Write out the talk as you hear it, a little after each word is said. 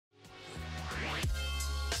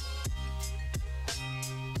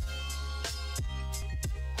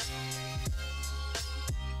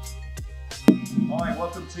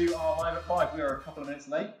to our Live at 5. We are a couple of minutes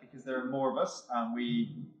late because there are more of us and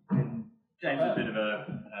we can... James a bit of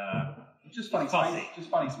a... just funny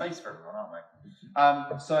space for everyone, aren't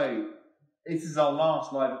we? So, this is our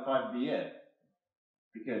last Live at 5 of the year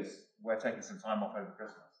because we're taking some time off over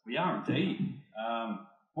Christmas. We are indeed.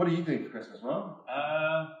 What are you doing for Christmas, Will?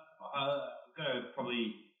 I'm going to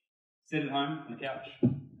probably sit at home on the couch,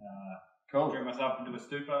 Cool. drink myself into a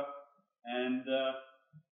stupor, and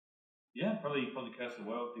yeah, probably curse the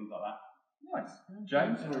world, things like that. Nice.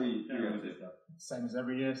 James, what are you doing? Same as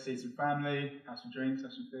every year, see some family, have some drinks,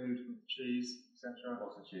 have some food, cheese, etc.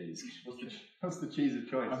 What's the cheese? What's the cheese of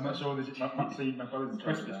choice? I'm not sure. My brother's in charge of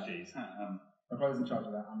Christmas that. cheese. My brother's in charge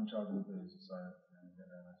of that. I'm in charge of the booze. So.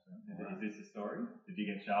 Is this a story? Did you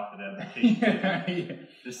get shafted out of the cheese? Yeah.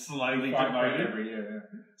 Just slowly demoted every year.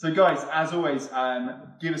 Yeah. So guys, as always,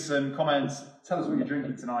 give us some comments. Tell us what you're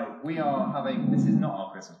drinking tonight. We are having, this is not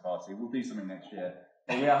our Christmas party, we'll do something next year.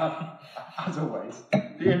 But we are having, as always,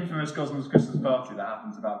 the infamous Gosnells Christmas party that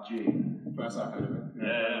happens about June. First I've heard of it.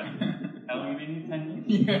 Yeah. How long have you been here? 10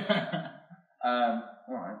 years? Yeah.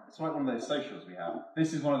 Alright, it's like one of those socials we have.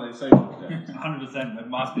 This is one of those socials, James. 100%, it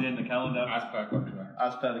must be in the calendar. As per contract.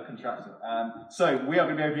 As per the contractor. So we are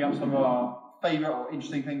going to be opening up some of our favourite or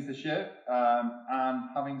interesting things this year and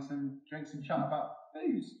having some drinks and chat about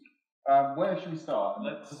booze. Where should we start?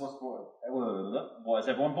 What has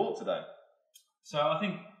everyone bought today? So I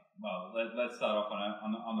think, well, let's start off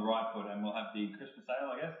on the right foot, and we'll have the Christmas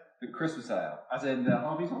ale, I guess. The Christmas ale, as in the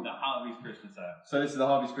Harvey's one? The Harvey's Christmas ale. So this is the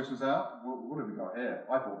Harvey's Christmas ale. What have we got here?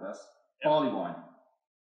 I bought this. Yep. Barley wine.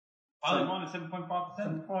 Barley wine is 7.5%.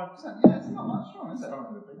 7.5%. Yeah, it's not that strong, is it?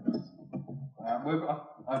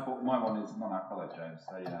 I bought my one is non-alcoholic, James.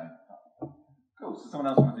 So you know. Cool. So someone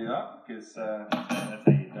else want to do that because that's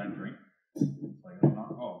how you don't drink. Like,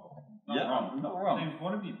 not wrong. Not wrong. James,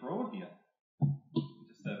 what have you brought here?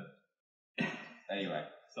 Just a Anyway,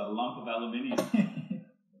 it's a lump of aluminium.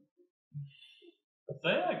 So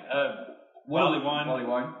yeah, barley wine. Barley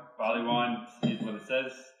wine. Barley wine is what it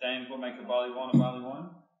says. James, what makes a barley wine a barley wine?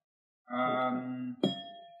 A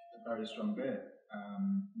very strong beer.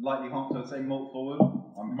 Lightly hopped, I'd say malt forward.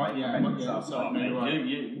 Yeah. Malt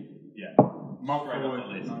Straight forward, off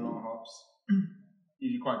the list. no long hops.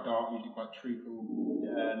 Usually quite dark, usually quite treacle.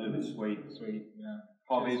 Yeah, a little bit sweet. Sweet, yeah.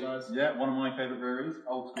 Harvey's, Cheers, guys. yeah, one of my favourite breweries,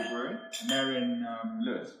 old school brewery. And they're in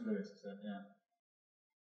Lewis. Lewis, is it? Yeah.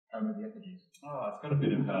 Home of the effigies. Oh, it's got a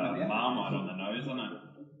bit of marmite on the nose, hasn't it?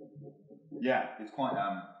 Yeah, it's quite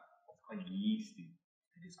yeasty.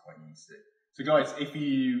 It is quite yeasty. So guys, if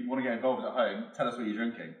you want to get involved at home, tell us what you're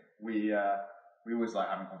drinking. We always like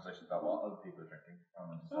having conversations about what other people are drinking.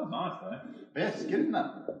 Oh, nice though. But yeah, it's good, isn't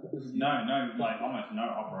it? No, like almost no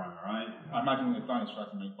hop aroma, right? I imagine what they've done is try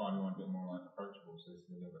to make barley wine a bit more like approachable, so it's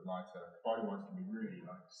a little bit lighter. Barley wines can be really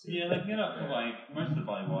like. Yeah, they get up to like most of the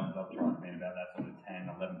barley wines I've tried have been about that sort of 10,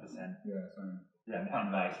 11%. Yeah, same. Yeah, and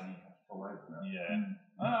like, All over that. yeah.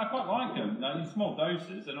 I quite like them. Like, in small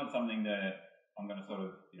doses, they're not something that I'm going to sort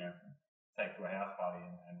of, take to a house party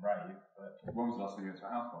and rave. But When was the last time you went to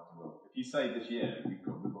a house party? Will? If you say this year, we've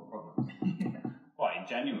got problems. what, in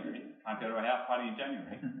January? Can't go to a house party in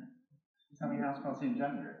January. How many house party in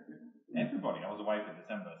January? Everybody. I was away for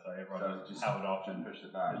December, so everyone just held off and pushed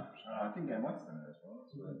it back. I didn't get invited to it as well.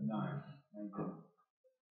 That's weird. No, you didn't.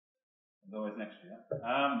 There's always next year.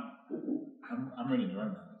 I'm really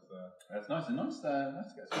enjoying that. It's nice and nice to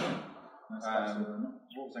get started.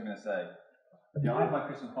 What was I going to say? Yeah, I had my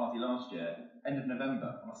Christmas party last year, end of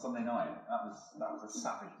November, on a Sunday night. That was a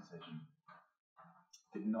savage decision.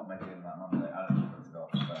 Did not make it in that Monday. I don't know if it off.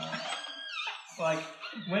 It's like,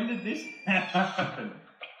 when did this happen?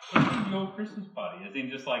 When did your Christmas party? As in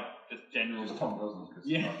just general... Just Tom Gosnell's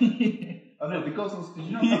Christmas Yeah. party. Oh no, the Gosnells, did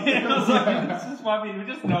you not have the Yeah, I was Gosnells? like, this is why we were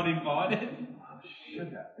just not invited. Oh,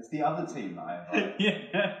 sugar. It's the other team that I invited.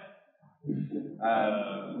 Yeah.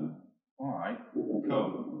 Alright,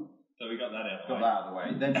 Cool. So we got that out. got that out of the way.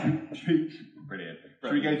 Then brilliant.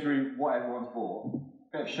 Should we go through what everyone's bought?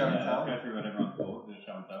 Bit of show and tell. Let's go through what everyone's bought. Do a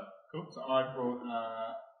show and tell. Cool. So I brought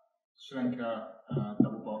Schlenker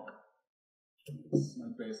Double Bock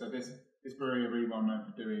smoked beer. So this brewery are really well known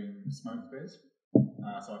for doing smoked beers.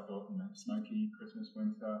 So I thought, smoky Christmas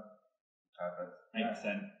winter. Perfect.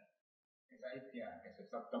 8%. Yeah, I guess it's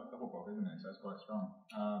double bock, isn't it? So it's quite strong.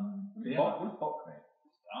 What does Bock mean?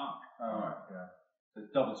 Dark. Oh, right, yeah. So it's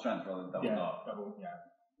double strength rather than double dark. Double, yeah.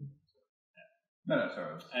 No,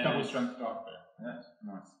 sorry. Double strength dark beer. Yeah,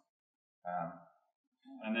 nice.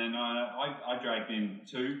 And then I dragged in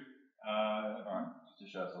 2. Alright, just to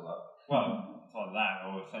show us all that. Well, it's like that,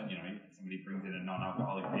 or somebody brings in a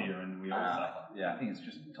non-alcoholic beer and we all suffer. Yeah, I think it's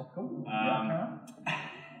just topical.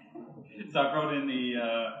 So I brought in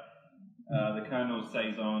the Colonel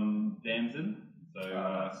Saison Damson. So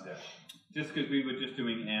just because we were just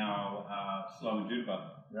doing our slow and juniper.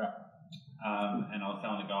 Yeah. And I was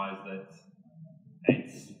telling the guys that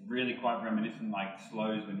it's really quite reminiscent like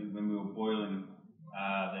slows when we were boiling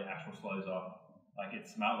the actual slows off. Like it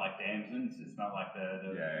smelled like damsons. It smelled like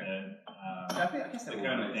the I guess the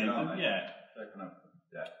Colonel Damson. Yeah.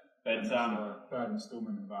 But third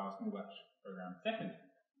instalment of our small batch program. Second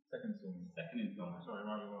Sorry, installment.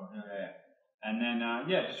 right you are. Yeah. And then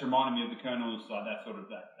just reminded me of the Colonel's like that sort of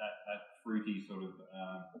that fruity sort of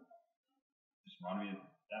just reminded me of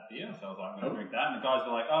that beer. So I was like, I'm gonna drink that. And the guys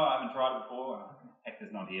were like, oh, I haven't tried it before.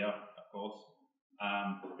 Hector's not here, of course.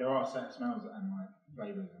 There are certain smells and like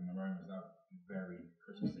flavours and aromas that are very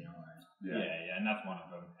Christmassy, aren't they? Yeah, and that's one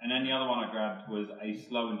of them. And then the other one I grabbed was a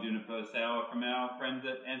slow and juniper sour from our friends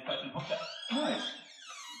at Anne's Passion Hop Day. Nice.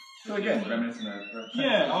 So again, reminiscent of.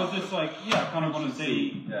 I was just like, I kind of want to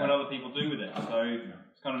see what other people do with it. So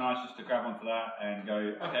it's kind of nice just to grab onto that and go,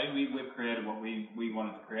 okay, we've created what we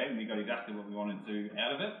wanted to create, and we got exactly what we wanted to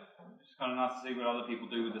out of it. It's kind of nice to see what other people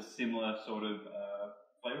do with a similar sort of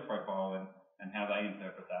flavour profile and how they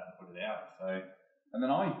interpret that and put it out. So. And then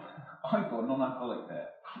I got a non-alcoholic beer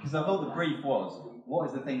because I thought the brief was, what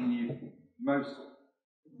is the thing you've most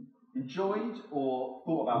enjoyed or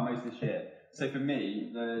thought about most this year? So for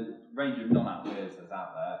me, the range of non-alc beers that's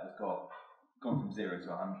out there has gone from 0 to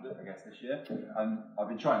 100, I guess, this year. And I've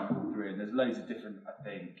been trying them all through, and there's loads of different, I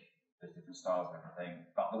think, there's different styles and everything.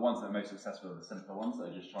 But the ones that are most successful are the simpler ones that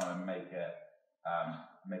are just trying to make it,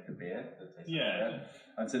 make a beer that tastes like beer.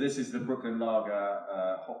 And so this is the Brooklyn Lager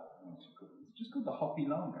it's just called the Hoppy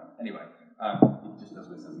Lager. Anyway, it just does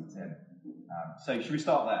what it says on the tin. So should we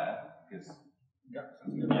start there? Because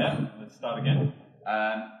Let's start again.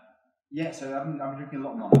 So I've been drinking a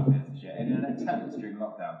lot of non-alc beers this year, in an attempt during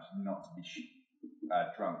lockdown not to be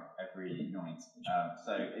drunk every night.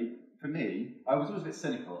 For me, I was always a bit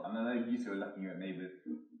cynical, and I know you two are looking at me with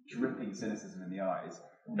dripping cynicism in the eyes,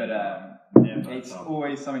 but it's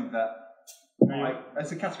always something that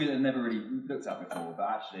it's a category that I never really looked at before, but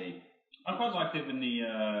actually. I quite liked it when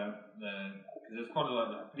because there's quite a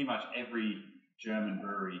lot, pretty much every German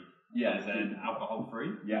brewery has an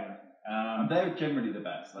alcohol-free. And they're generally the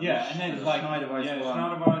best. Like and then it's like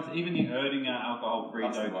Schneiderweiss, even the Erdinger alcohol-free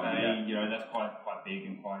is okay. You know, that's quite big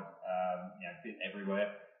and quite a bit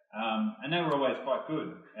everywhere. And they were always quite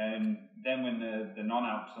good. And then when the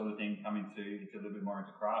non-alc sort of thing come into a little bit more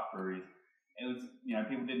into craft breweries, it was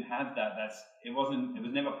people didn't have that. It was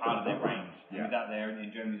never part of their range. With that there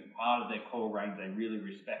in Germany, it's part of their core range. They really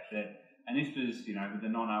respect it. And this was with the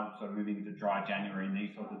non-alc sort of moving into dry January and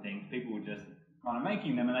these sorts of things, people were just kind of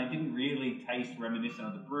making them, and they didn't really taste reminiscent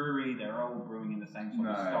of the brewery. They're all brewing in the same sort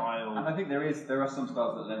of style. And I think there are some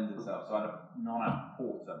styles that lend themselves. So I had a non-alc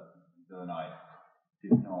porter the other night.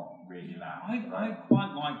 Did not really last. I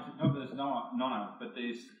quite liked not that there's non-alc, but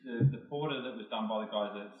there's the porter that was done by the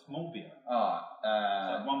guys at Small Beer. It's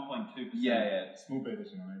like 1.2%. Small beer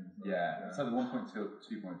doesn't know. It's either 1.2 or 2.5.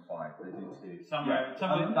 They do too. Somewhere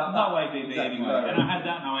that way BB exactly anyway. Low. And I had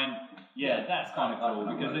that and I went, that's kind of cool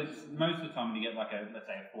because it's most of the time when you get like let's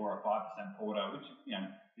say a 4 or 5% porter, which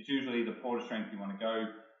it's usually the porter strength you want to go.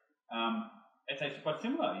 It tastes quite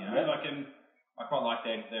similar, I quite like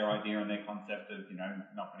their idea and their concept of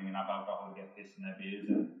not putting enough alcohol to get pissed in their beers,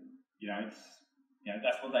 and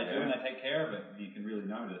that's what they do and they take care of it. And you can really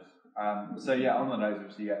notice. On the nose,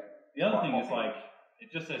 obviously, The other thing is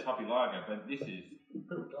it just says Hoppy Lager, but this is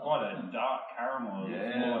quite a dark caramel.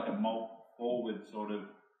 It's more like a malt forward sort of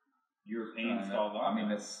European style lager. I mean,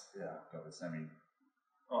 got the semi.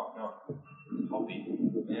 Oh god, hoppy.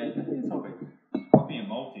 Yeah, it's hoppy. Hoppy and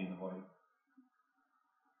malty in the body.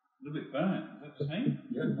 A little bit burnt. Is that just me?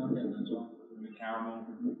 Yeah, I get that as well. A little bit caramel.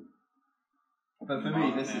 But for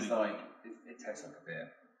me, this is like it tastes like a beer,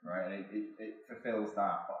 right? And it fulfills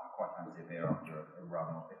that. I quite fancy a beer after a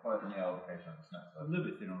run. If I on the old occasion, a little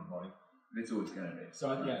bit thin on the body. It's always going to be. So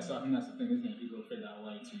I think that's the thing, isn't it? People figure out a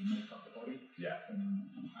way to make up the body. Yeah. And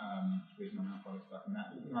with non-alcoholic stuff, and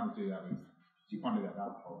that you can't do that with. You can't do that with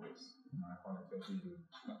alcohol. It's non-alcoholic. So it's easy.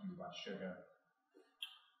 It's not really about sugar.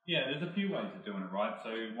 Yeah, there's a few ways of doing it, right? So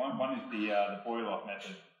one is the boil-off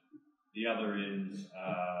method. The other is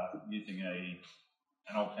using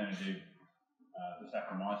an alternative to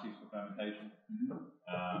Saccharomyces for fermentation.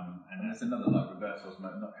 And there's another reverse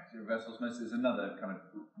osmosis. Is another kind of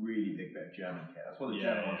really big bit of German kit. That's what the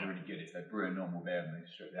German ones are really good. Is they brew a normal beer and they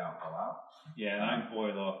strip the alcohol out. Yeah, they don't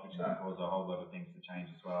boil off, which can cause a whole lot of things to change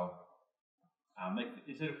as well.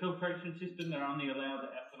 Is it a filtration system? They're only allowed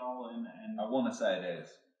ethanol and. I want to say it is.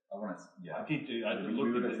 I want to. Yeah. I did do. I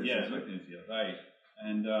looked at it. Yeah, looked at it the other day,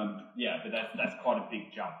 and but that's quite a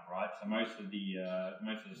big jump, right? So most of the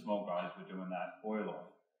small guys were doing that boil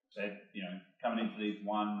off. They're coming into these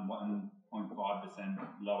 1.5%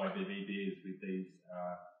 low ABV beers with these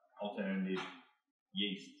alternative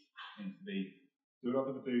yeast. Seems to be. Do a lot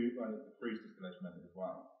of people do like the freeze distillation method as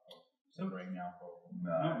well? Separating the alcohol?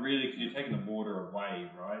 No. Not really, because you're taking the water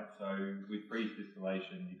away, right? So with freeze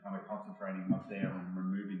distillation, you're kind of concentrating what's there and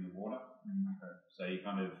removing the water. Okay. So you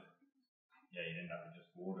kind of, you end up with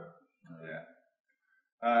just water. Yeah.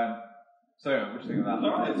 So what do you think of that?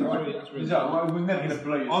 It's all right. It's really we're never going to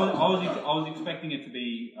blow you. I was expecting it to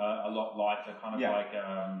be a lot lighter, kind of like.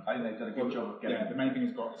 I think they've done a good job of getting. Yeah, the main thing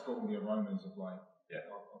it's got all the aromas of like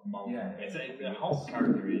of malt. Yeah, the whole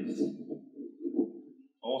character is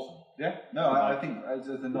awesome. Yeah, no, I think as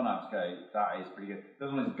the non-alps go, that is pretty good.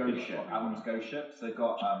 There's one is Ghost Ship, Adam's Ghost Ship. So they've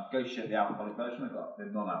got Ghost Ship, the alcoholic version. They've got the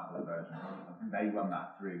non-alcoholic version. I think they run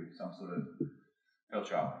that through some sort of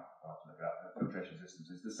filtration system.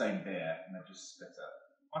 So it's the same beer, and they just split it.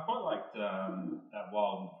 I quite liked that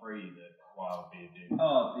Wild and Free that Wild Beer did.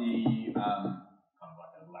 Oh, the kind of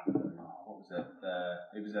like a lacto. What was it?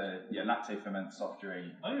 It was a lactate ferment soft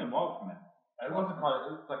drink. Oh yeah, wild ferment. It wasn't quite.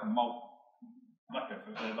 It was like a malt. Like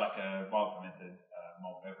a wild fermented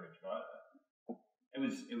malt beverage, right? It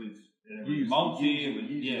was malty.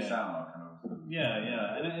 It was sour kind of. Yeah,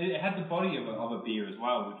 and it had the body of a beer as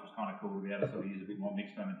well, which was kind of cool to be able to sort of use a bit more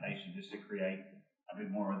mixed fermentation just to create a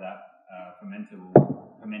bit more of that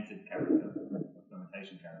fermented character,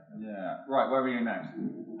 fermentation character. Yeah. Right. Where are we going next?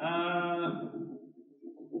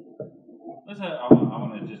 I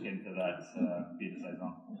want to just get into that beer de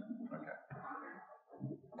saison. Okay.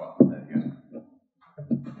 Well, there you go.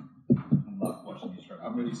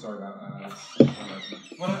 I'm really sorry about that.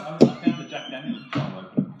 Well, I found the Jack Daniels bottle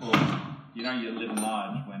open before. You're living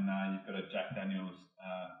large when you've got a Jack Daniels.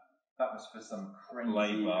 That was for some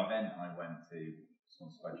crazy event I went to,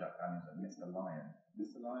 sponsored by Jack Daniels at Mr. Lion.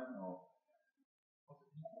 Mr. Lion, or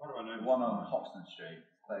what do I know? One on Hoxton Street.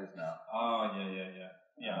 It's closed now. Oh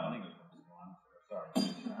yeah. I think it was Mr. Lion.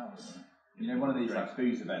 Sorry. One of these like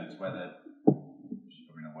booze events where the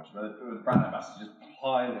where the brand ambassador just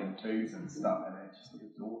piling booze and stuff, and it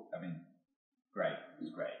was all. I mean, great. It was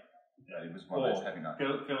great. Yeah, it was one of those heavy nights.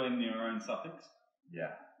 Fill in your own suffix.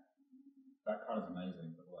 Yeah, that colour's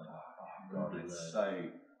amazing. God, it's so.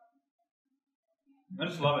 I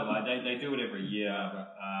just love it. Like they do it every year.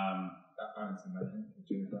 That balance amazing.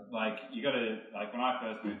 Like you got to when I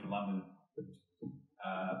first moved to London,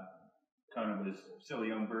 Kona was still a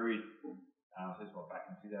young brewery. This was back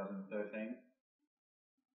in 2013.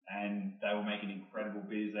 And they were making incredible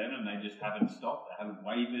beers then, and they just haven't stopped. They haven't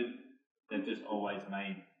wavered. They've just always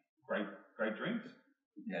made great drinks.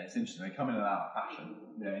 Yeah, it's interesting. They come in and out of fashion,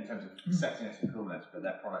 in terms of sexiness and coolness, but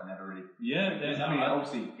their product never really. Yeah,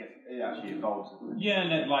 obviously it actually evolves. Yeah,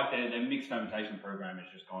 and their mixed fermentation program has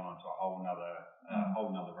just gone on to a whole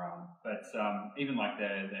nother realm. But even like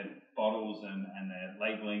their bottles and their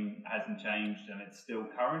labelling hasn't changed, and it's still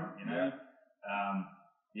current. I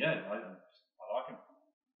like it.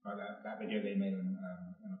 That video they made on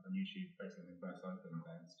YouTube, basically when they first opened,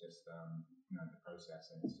 and it's just the process,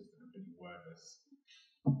 and it's just a completely wordless.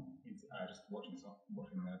 Just watching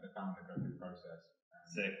the founder go through the process.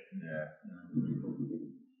 Sick. Yeah. Really cool.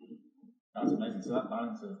 That's amazing. So that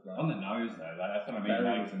balance of on the nose though, that's what I mean.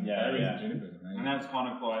 Berries and junipers, amazing. And that's kind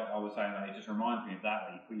of like I was saying. It just reminds me of that.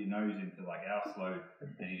 Like you put your nose into like our slow,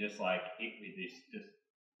 and you just like hit with this just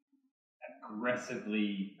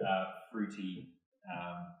aggressively fruity.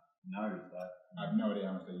 Nose, like I have no idea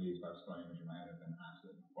how much they use, but I've just got an image in my head of them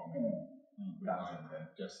absolutely bombing.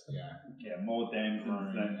 Just more dams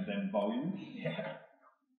than volume. Yeah.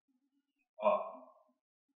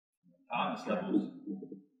 Hardness levels.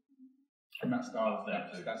 And that style,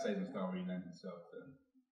 that saison style really lends itself to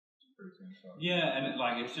fruity and stuff. Yeah, and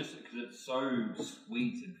it's just because it's so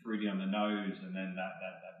sweet and fruity on the nose, and then that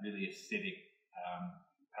really acidic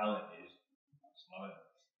palate is. I just love it.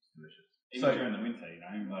 It's delicious. Even during the winter,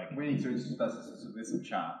 we need to discuss this with some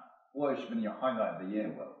chat. What has been your highlight of the year,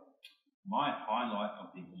 Will? My highlight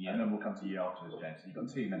of the year. And then we'll come to you afterwards, James. So you've got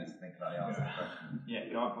 2 minutes to think about the answer to the question. Yeah,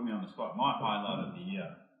 can I put me on the spot? My highlight of the year.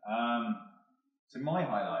 So my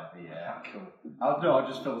highlight of the year. Cool. I'll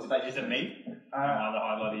just fill the space. Is it me? Am I the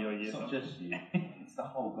highlight of your year? It's not just you. It's the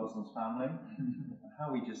whole Gosnells family.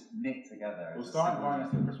 How we just knit together. We'll start inviting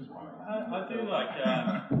us to the Christmas party. I do like.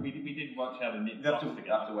 We did watch how to knit socks together.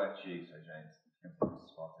 You have to wear shoes, so James.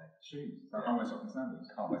 Shoes. I can't wear socks and sandals.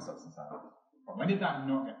 Can't wear socks and sandals. When did that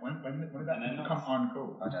not get? When did that become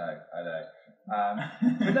uncool? I know.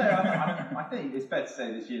 But no, I think it's fair to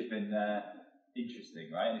say this year's been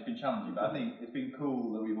interesting, right? And it's been challenging, but I think it's been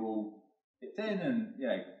cool that we've all dipped in and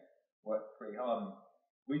worked pretty hard. And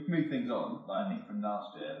we've moved things on. Like I think from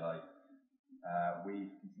last year,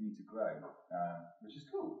 we've continued to grow, which is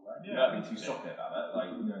cool. Right? Yeah, Without being too soppy about it.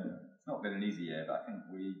 It's not been an easy year, but I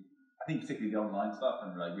think particularly the online stuff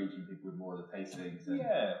and reaching people with more of the tastings and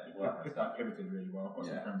it's pivoted really well. I've got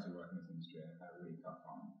some friends who work in this industry and had a really tough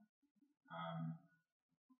time.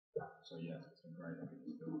 So yes, it's been great. I think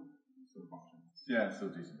it's still functioning. Yeah, still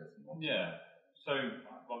do some bits and bobs. Yeah. So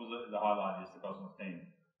what was the highlight? Is the Gosnells team?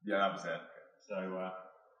 Yeah, that was it. So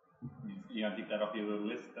you gonna tick that off your little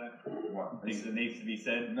list there? What Things that needs to be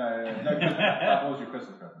said? No. That was your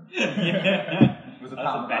Christmas present. Yeah. It was a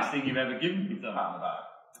That's the best thing you've ever given me. Pat on the back.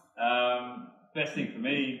 Best thing for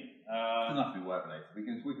me. It doesn't have to be work related. We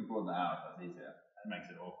can broaden that out if that's easier. That makes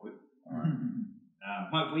it awkward. Alright.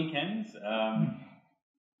 My weekends.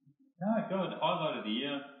 God, highlight of the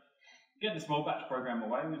year. Getting the small batch program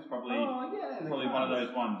away was probably one of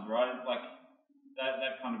those ones, right? Like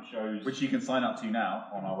that kind of shows. Which you can sign up to now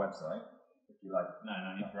on our website if you like. No,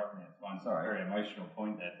 interrupt me. It's fine. Sorry. Very emotional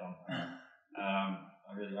point there, Tom.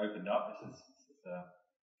 I really opened up. This is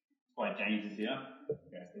why James is here.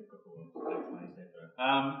 Yeah, it's difficult for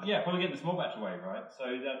probably getting the small batch away, right? So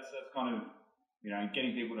that's kind of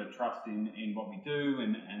getting people to trust in what we do,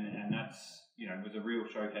 and that's was a real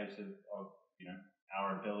showcase of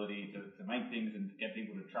our ability to make things and to get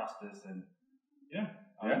people to trust us, and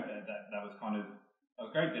that was kind of. That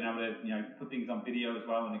was great being able to put things on video as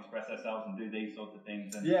well and express ourselves and do these sorts of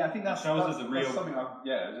things. And I think that shows us a real something.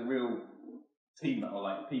 There's a real team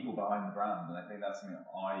or people behind the brand, and I think that's something that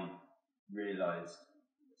I realised.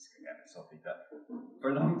 It's going to get a bit soppy, but for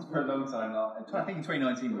a long time, I think in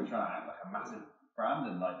 2019 we were trying to act like a massive brand,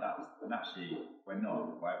 and that was, and actually we're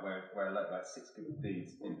not. Right? We're like 6 good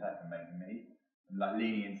dudes in tech and making Mead. And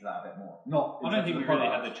leaning into that a bit more. I don't think we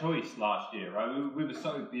really had the choice last year, right? We were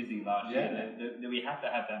so busy last year that we had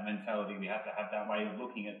to have that mentality. We had to have that way of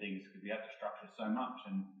looking at things because we had to structure so much.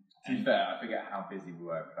 And to be fair, I forget how busy we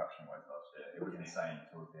were production-wise last year. It was insane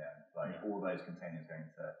towards the end. All those containers going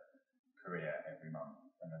to Korea every month,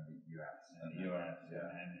 and then the US,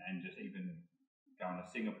 and just even going to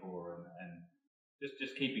Singapore and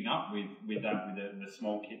just keeping up with that with the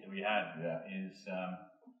small kit that we had is.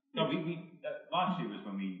 No, last year was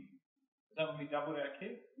when we doubled our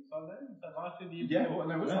kit inside there? Was that last year? It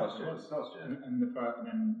was last year. And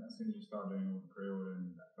then as soon as you started doing all the pre-order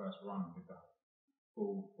and that first run with the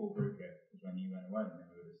full brew kit was when you went away, and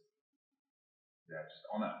then we were just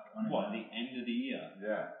on it. What, the end of the year?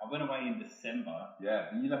 Yeah. I went away in December.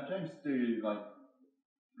 Yeah, and you left James to do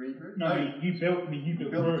 3 brews? No, you built the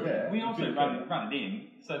kit. We also run it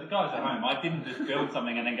in. So the guys at home, I didn't just build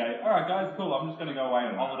something and then go, all right, guys, cool, I'm just going to go away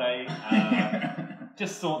on holiday.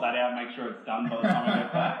 Just sort that out, make sure it's done by the time I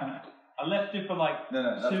get back. I left it for 2.5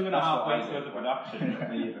 weeks worth of production.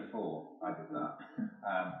 The year before, I did that.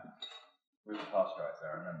 With the pasteurizer,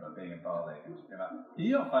 I remember being in Bali and just being like, can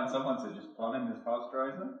you not find someone to just plumb in this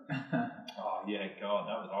pasteurizer? Oh, yeah, God,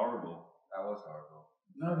 that was horrible. That was horrible.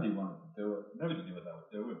 Nobody wanted to do it. Nobody knew what they were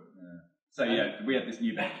doing. Yeah. So we had this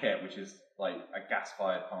new bit kit, which is a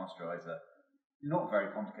gas-fired pasteurizer. Not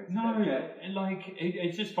very complicated. No,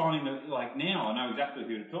 it's just finding that. Now, I know exactly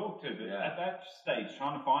who to talk to, but at that stage,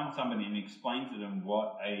 trying to find somebody and explain to them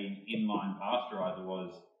what a inline pasteurizer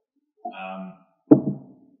was,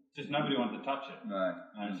 just nobody wanted to touch it. No.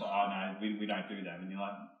 And it's like, no, we don't do that. And you're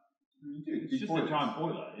like, you do. It's just a giant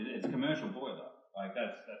boiler. It's a commercial boiler.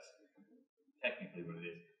 That's technically what it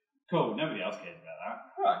is. Cool. Nobody else cares about that.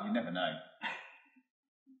 Well, you never know.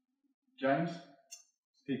 James,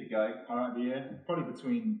 keep it going. Highlight the year, probably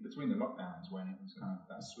between the lockdowns when it was kind of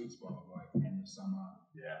that sweet spot of end of summer.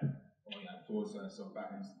 Yeah. Or towards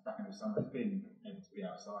back in the summer. It's been able to be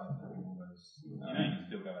outside having all those. You can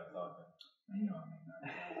still go outside. You know what I mean?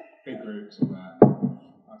 Big groups, all that.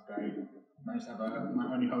 That's great. Managed to have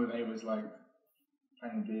my only holiday was playing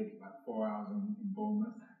a gig 4 hours in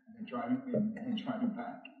Bournemouth and then driving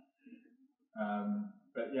back.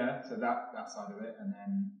 But yeah, so that side of it, and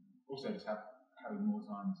then also just having more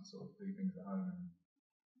time to sort of do things at home and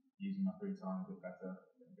using my free time a bit better,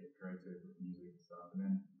 a bit creative with music and stuff. And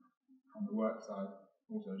then on the work side,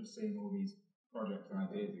 also just seeing all these projects and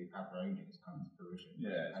ideas that we've had for ages come to fruition.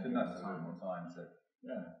 Yeah, it's been nice to have more time to.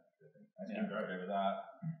 Yeah, it's been great with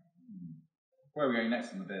that. Where are we going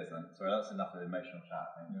next on the beers then? Sorry, that's enough of the emotional chat,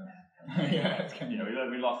 I think.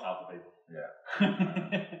 We lost half the people. Yeah.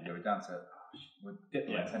 We're down to. We're dipped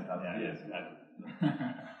 10,000 years.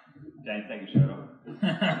 James, take your shirt off.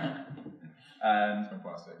 It's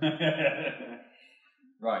fantastic.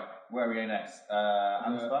 Right, where are we going next?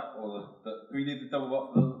 Anna's back, or can we do the double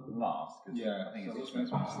bot for the last? Yeah, I think so it's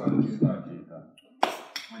next one.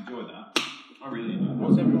 I enjoyed that. I really enjoyed that.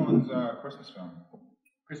 What's everyone's Christmas film?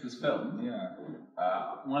 Christmas film? Yeah.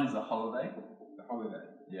 One is The Holiday. The Holiday.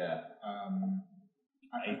 Yeah.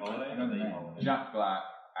 A Holiday? I know the name. Jack Black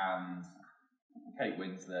and Kate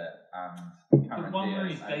Winslet and Cameron The one where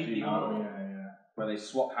Diaz he's and dating. Jude Oh, Law, yeah. where they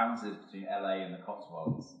swap houses between LA and the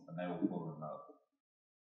Cotswolds and they all fall in love.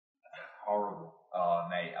 Horrible. Oh,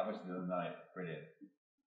 mate, I watched it the other night. Brilliant.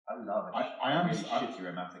 I love it. I am really shitty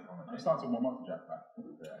romantic comedy. I'm starting to warm up to Jack Black.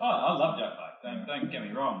 Oh, I love Jack Black. Don't get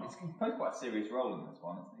me wrong. He plays quite a serious role in this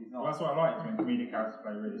one. He's not. Well, that's what I like when comedic characters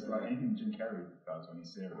play really. It's like anything Jim Carrey does when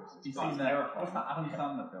he's serious. You've It's seen that? What's that Adam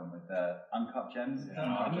Sandler film with Uncut Gems?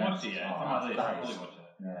 I haven't watched it yet. It's on my list. I'll probably watch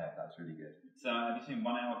it. Yeah, that's really good. So, have you seen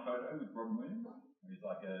 1 Hour Photo with Robin Williams? He's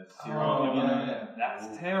like a Oh, serial killer. yeah.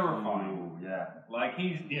 That's terrifying. Ooh, yeah. Like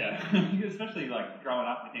especially like growing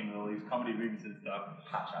up with him with all these comedy movies and stuff.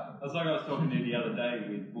 Patch Adams. That's like I was talking to the other day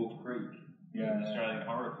with Wolf Creek, an Australian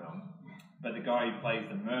horror film. But the guy who plays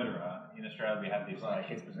the murderer in Australia, we have this like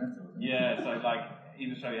kids presenter. yeah. So like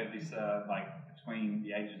in Australia, we have this like between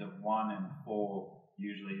the ages of 1 and 4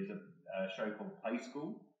 usually is a show called Play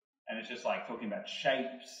School. And it's just like talking about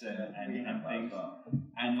shapes and things.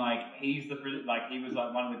 And like he was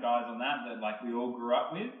like one of the guys on that like we all grew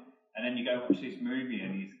up with. And then you go watch this movie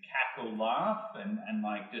and he's cackle laugh and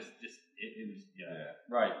like just it was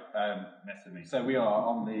Right. Mess with me. So we are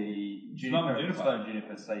on the Juniper. Slow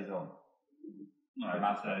Juniper Saison. No,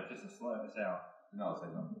 just a slow sour. No,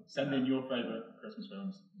 Saison. Send in your favourite Christmas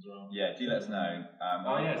films as well. Yeah, do let us know.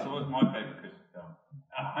 So what's my favourite Christmas film?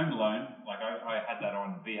 Home Alone. Like I had that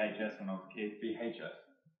on VHS when I was a kid. VHS?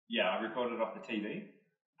 Yeah, I recorded it off the TV.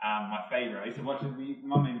 My favourite. I used to watch it.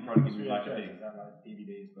 Mum even tried to give me like a big. Is that like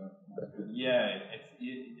DVDs, but Yeah,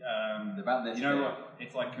 about this. You know what?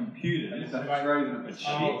 It's like computers. It's like frozen. But shit.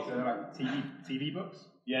 so they're like TV books.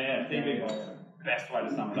 Yeah, TV books. Best way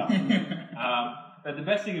to sum it up. But the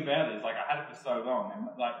best thing about it is like I had it for so long, and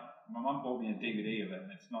like my mum bought me a DVD of it,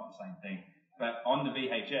 and it's not the same thing. But on the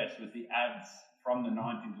VHS was the ads from the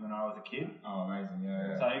 90s when I was a kid. Oh, amazing!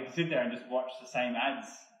 Yeah. So you could sit there and just watch the same ads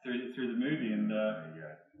through the movie, and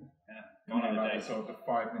gone are the like days. sort of the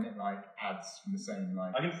 5-minute like ads from the same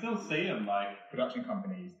like I can still see them like production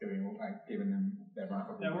companies doing all like giving them their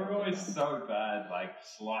wrap-up. they were always so bad, like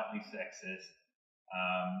slightly sexist,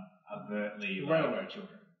 overtly. The Railway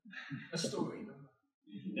Children. A story.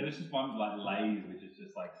 There was just one like Lay's, which is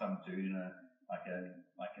just like some dude in a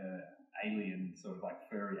alien sort of like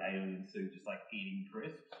furry alien suit, just like eating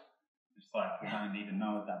crisps. Just like I don't even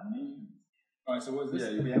know what that means. Alright, so what is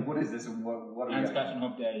this? Yeah, what is this and what are we Sebastian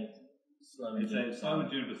Hobb Day. It's a slow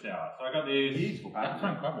and juniper sour. So I got these. Beautiful packaging.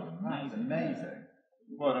 Frank Covered. That is amazing.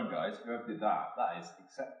 Well done, guys. Whoever did that,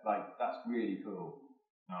 that's really cool.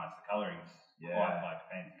 Nice. The coloring's quite like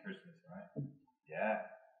fancy Christmas, right? Yeah,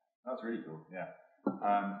 that's really cool. Yeah.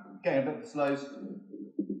 Getting a bit of the slows,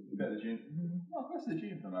 a bit of the juniper. Well, most of the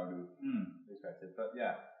juniper I would have expected, but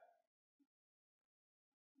yeah.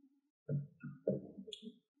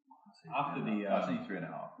 After the that's only 3.5.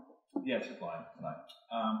 yeah, it's just like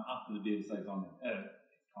after the beer stays on,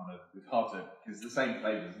 it's hard to because it's the same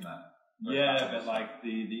flavour, isn't it? Yeah, but like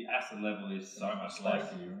the acid level is so much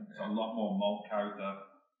less. It's a lot more malt character.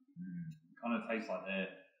 It kind of tastes like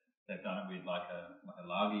they've done it with like a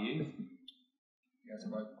lager yeast. Yeah, it's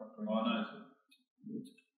about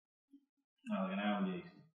No, like an ale yeast,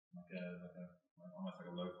 almost like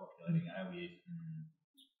a low populating ale yeast.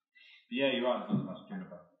 But yeah, you're right. It's not as much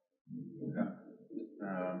juniper. Yeah.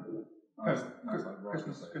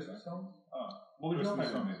 Christmas songs. Oh, what was your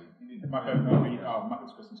favourite movie? My favourite movie,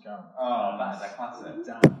 Muppets Christmas Carol. Oh, that is a classic.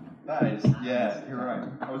 Damn. That is, yeah, you're right.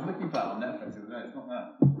 I was looking for that on Netflix the other day. It's not there.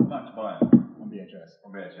 I might have to buy it. On VHS.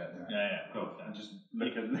 On VHS. Yeah, of course. And just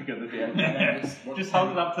look at the VHS. Just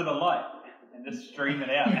hold it up to the light and just stream it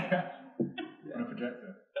out. On a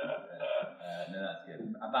projector. No, that's good.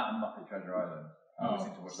 And that and Muppet Treasure Island. I always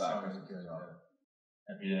seem to watch that at Christmas as well.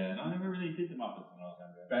 Yeah, I never really did the Muppets when I was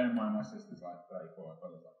younger. Bear in mind, my sister's like 34, my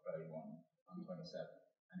brother's like 31, I'm 27,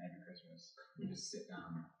 and every Christmas we just sit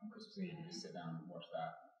down, on Christmas Eve, we just sit down and watch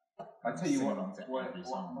that. I tell you what,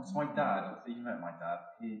 what's my dad, you met my dad,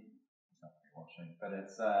 he's not really watching, but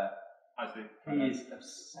it's, I see. he is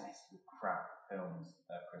obsessed with crap films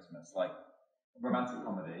at Christmas, like romantic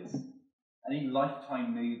comedies, any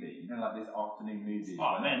Lifetime movie, you know, like this afternoon movies.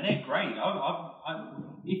 Oh man, they're great.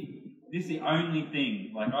 This is the only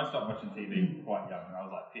thing, like I stopped watching TV quite young, when I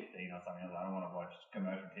was like 15 or something. I was like, I don't want to watch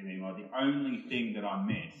commercial TV anymore. The only thing that I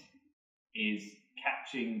miss is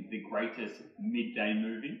catching the greatest midday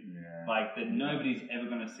movie, like that nobody's ever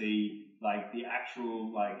going to see, like the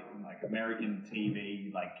actual like American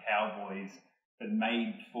TV, like cowboys, but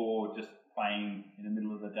made for just playing in the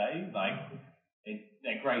middle of the day. Like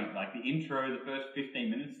they're great. Like the intro, the first 15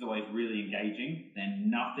 minutes is always really engaging. Then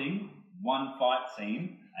nothing, one fight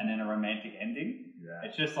scene, and then a romantic ending. Yeah.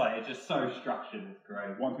 It's just so structured. It's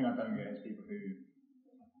great. One thing I don't get is people who,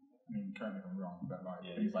 I mean, correct me if I'm wrong, but like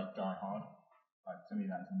things like Die Hard. Like to me,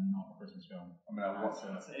 that's not a Christmas film. I mean,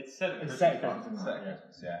 it's set at Christmas.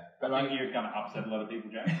 But I think you're going to upset a lot of people,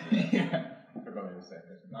 James. Yeah, I forgot it was set at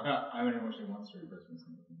Christmas. I only watched it once through Christmas.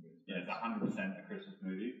 Yeah, it's 100% a Christmas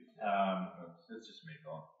movie. Let's just move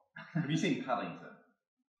on. Have you seen Paddington?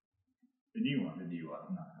 The new one? The new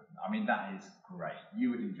one. No. I mean, that is great. You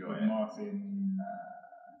would enjoy it. Martin,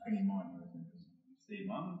 Penny Martin, isn't it? Steve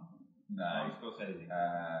Martin? No. Martin Scorsese.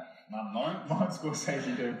 Martin Lawrence? Martin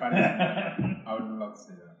Scorsese doing Paddington. I would love to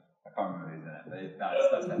see that. I can't remember who's in it.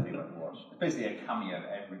 That's definitely worth a watch. It's basically a cameo of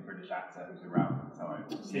every British actor who's around at the time.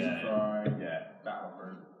 Stephen Fry. Yeah. Battle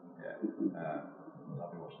Group. Yeah.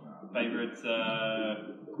 I'll be watching that. Favourite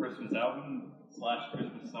Christmas album /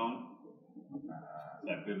 Christmas song?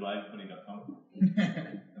 So Buble, what do you got, Tom?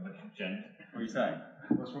 Jen. What are you saying?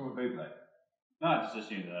 What's wrong with Buble? No, I just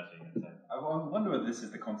assumed that that's what you're going to say. I wonder whether this is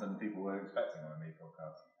the content people were expecting on a Mead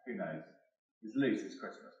podcast. Who knows? It's loose, it's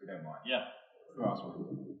Christmas, we don't mind. Yeah. Last one.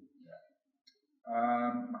 Yeah.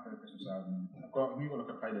 My favourite Christmas album. You've got like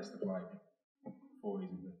a playlist of like 40s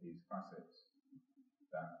and 50s classics.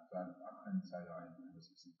 I couldn't say that I have a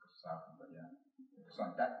specific Christmas album, but yeah. It's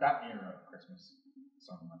like that era of Christmas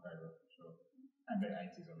song my favourite, for sure. And the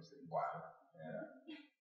 80s, obviously. Wow. Yeah.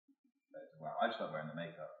 Wow. I just like wearing the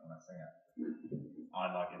makeup when I sing it. I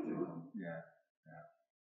like it too. Yeah.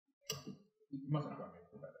 You must have got a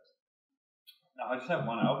musical playlist. No, I just have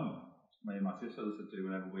one album. Me and my sister listen to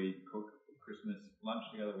whenever we cook Christmas lunch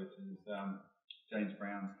together, which is James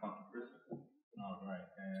Brown's Funky Christmas. Oh, right.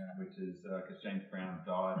 Yeah. Which is because James Brown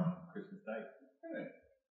died on Christmas Day. Really?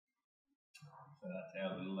 So that's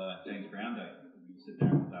our little James Brown Day. We sit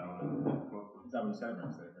down with that on and cook. Is that what you celebrate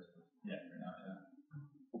instead of Christmas? Yeah.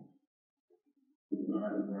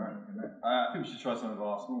 Alright. I think we should try some of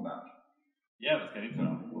our small batch. Yeah, let's get into it. I'm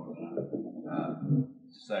looking forward to that.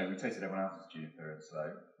 So we tasted everyone else's juniper, so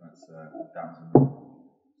let's down to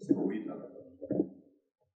see what we've done.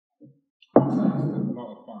 So it's a lot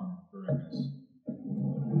of fun brewing this.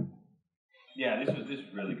 Yeah, this was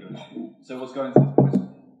really good. So what's going into this voice?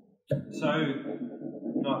 So,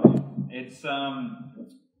 it's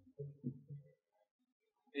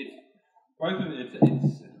both of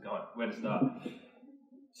it's God, where to start?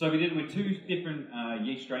 So we did it with two different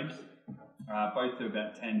yeast strains, both to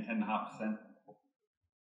about 10.5%.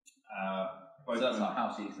 So that's like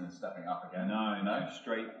house yeast and stepping up again. No,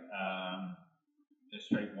 straight, just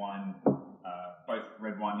straight wine, both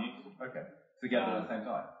red wine yeast. Okay, together at the same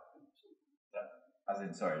time. As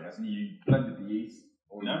in you blended the yeast.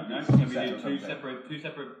 Or no. So we did two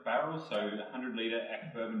separate barrels, so 100-litre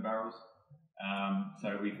ex-bourbon barrels.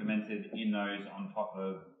 So we fermented in those on top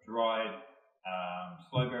of dried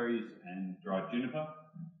sloe berries and dried juniper.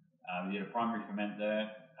 We did a primary ferment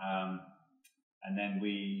there, and then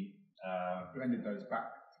we blended those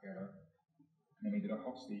back together. And then we did a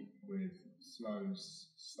hot steep with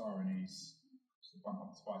sloes, star anise, just to bump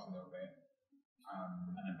up the spice a little bit.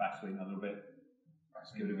 And then back sweeten a little bit.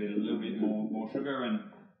 Just give it a little bit more sugar, and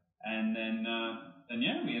then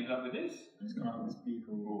yeah, we ended up with this. It's come out with this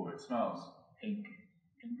beautiful. Oh, it smells pink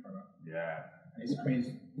colour. Yeah. It's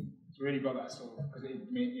really got that sort of, because it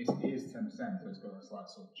is 10%, so it's got that slight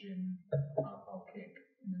sort of gin alcohol kick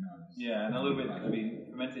in the nose. Yeah, and a little bit, we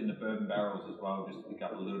fermented in the bourbon barrels as well, just to pick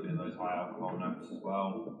up a little bit of those high alcohol notes as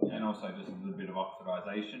well, and also just a little bit of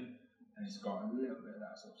oxidization. And it's got a little bit of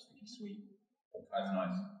that sort of sticky sweet. That's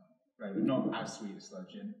nice. Right, but not as sweet as slow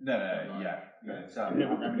gin. No, it's a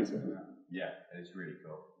little bit reminiscent of that. Yeah, it's really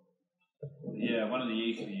cool. Yeah, one of the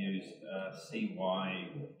yeasts we used, CY,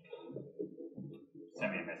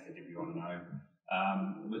 semi-message if you want to know,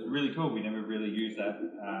 was really cool. We never really used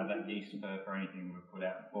that yeast for anything we've put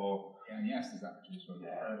out before. Yeah, and yes, does that produce what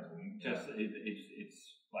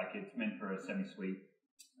it's like it's meant for a semi-sweet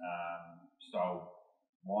style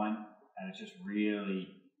wine, and it's just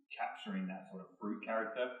really capturing that sort of fruit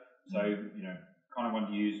character. So, kind of want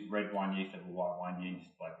to use red wine yeast over white wine yeast,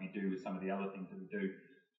 like we do with some of the other things that we do,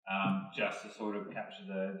 just to sort of capture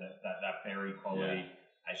that berry quality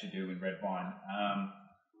as you do with red wine.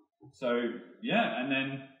 And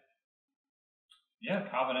then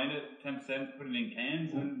carbonate it 10%, put it in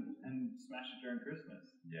cans, and smash it during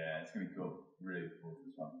Christmas. Yeah, it's gonna be cool. Really looking forward to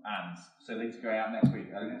this one. And cans. So these go out next week.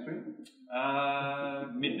 Early next week?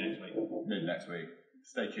 Mid next week. Mid next week.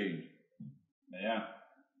 Stay tuned. Yeah.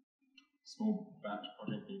 Small batch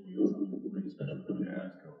project people or something really special coming. Yeah,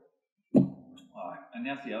 that's cool. Oh, and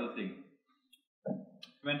that's the other thing.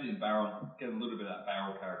 Fermented in barrel, get a little bit of that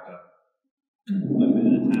barrel character, a little bit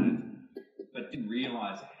of the tannin, but didn't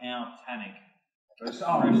realise how tannic fresh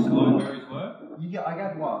slow berries were. I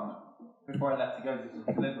had one before I left to go to some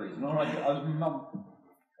deliveries, and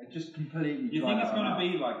it just completely. You think it's going to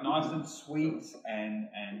be like nice and sweet,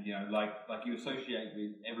 and you know, like you associate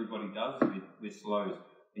with everybody does with slows.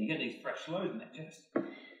 And you get these fresh slows, and they're just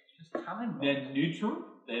tannin. They're neutral.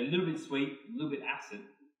 They're a little bit sweet, a little bit acid,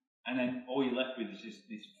 and then all you're left with is just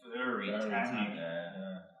this very tannic.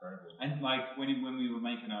 Yeah, incredible. And like when we were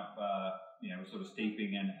making up, sort of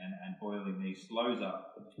steeping and boiling these slows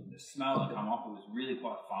up, the smell that come off it was really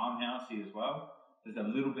quite farmhousey as well. There's a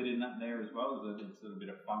little bit in that there as well. There's a sort of bit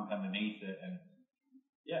of funk underneath it, and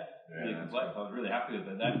really complex. I was really happy with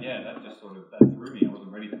it. That just sort of threw me. I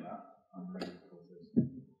wasn't ready for that. I'm ready for this.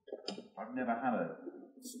 I've never had a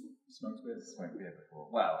smoked beer before.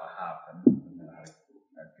 Well, I have, and I've never had a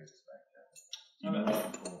good smoke. Do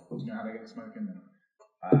you know how they get the smoke in them?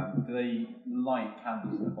 Do they light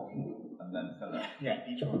candles in the bottle and then fill it? Yeah,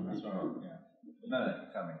 each one. That's right. Yeah. No,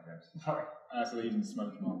 tell me, James. Sorry. So they're using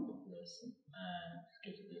smoked malt for this, and it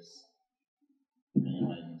gives it this really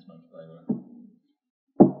amazing smoke flavour. And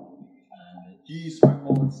do you smoke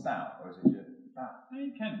more than stout, or is it just that?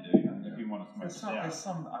 You can do if you want to smoke there's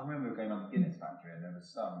some. I remember going on the Guinness factory, and there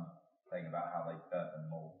was some thing about how they burnt the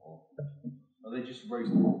malt, or they just roast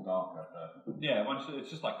the malt darker. Yeah, it's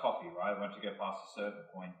just like coffee, right? Once you get past a certain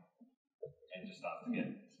point, it just starts to get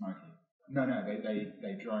smoky. No,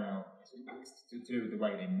 they dry out. It's to do with the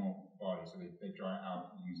way they malt barley, so they dry it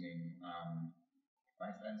out using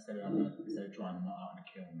instead of drying them out in a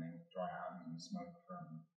kiln, they dry it out using smoke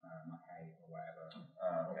from like hay or whatever.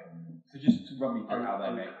 Okay. So just to run me through how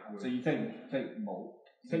they make. So you take malt.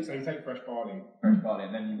 So you take fresh barley,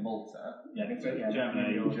 and then you malt it.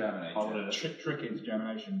 Germinate. Trick it into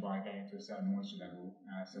germination by getting to a certain moisture level,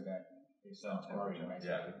 so that it starts growing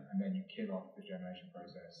basically, and then you kill off the germination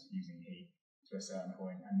process using heat to a certain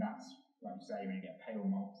point, and that's like you say when you get pale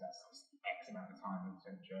malts, that's X amount of time and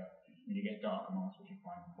temperature. When you get darker malts, which you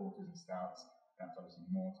find in porters and stouts, that's obviously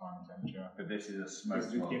more time and temperature. But this is a smoke.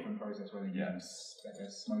 This is a different process where they're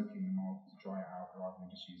smoking the malt to dry it out rather than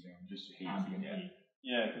just using heat. Ambient heat.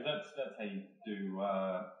 Yeah, because that's how you do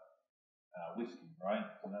whiskey, right?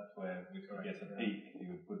 So that's where whiskey gets a peak.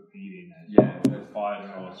 You would put peat in as fire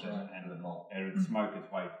source and the malt. It would smoke its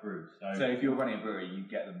way through. So if you're running a brewery, you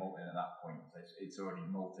get the malt in at that point. So it's already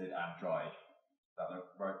malted and dried. Is that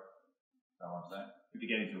right? Is that what I'm saying? If you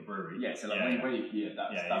get into a brewery, that's what happens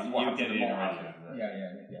to the malt.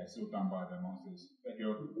 Yeah. It's all done by the maltsters. If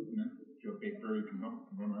you're a big brewery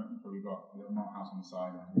conglomerate, you've probably got a little malt house on the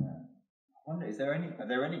side. I wonder, are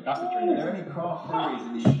there any craft breweries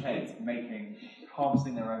in the UK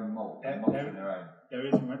harvesting their own malt and malting their own? There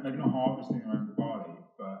is, maybe not harvesting their own barley,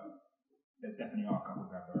 but there definitely are a couple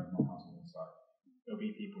who have their own malt houses on the side. There'll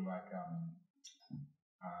be people like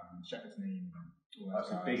Shepherd's Neame,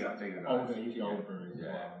 usually older breweries as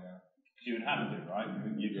well. Yeah. You would have to, right?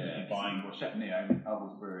 You'd be buying. Well, Shepherd's Neame,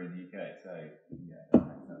 oldest brewery in the UK, so that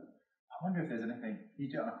makes sense. I wonder if there's anything you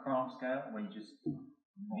do it on a craft scale where you just.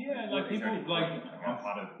 Yeah, like people I'm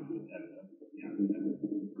part of a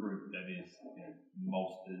group that is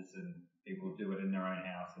maltsters, and people do it in their own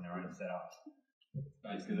house in their own setups.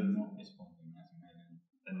 Basically, not disappointing.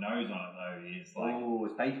 The nose on it though is like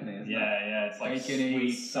it's bacony, isn't it? Yeah, it's like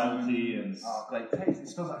sweet, salty, and great taste. It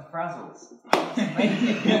smells like Frazzles.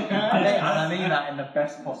 And I mean that in the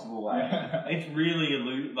best possible way. It's really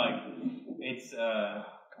it's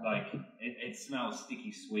it smells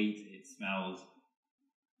sticky sweet. It smells.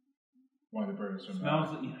 One of the brewers from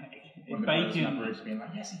bacon. Brewers being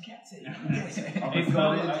like, yes, he gets it.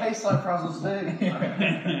 It tastes like Frazzles too.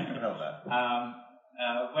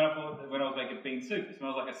 When I was making bean soup, it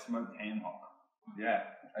smells like a smoked ham hock.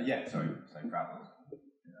 Sorry, Frazzles.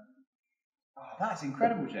 Oh, that's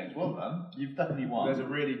incredible, James. Well done. You've definitely won. There's a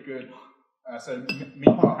really good.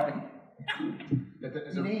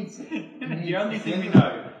 Mead. The only thing we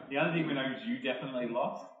know is you definitely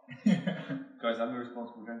lost. Guys, I'm a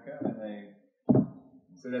responsible drinker.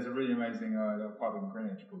 So there's a really amazing little pub in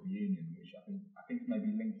Greenwich called the Union, which I think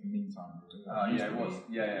maybe linked to Meantime. It was.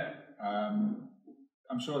 Yeah.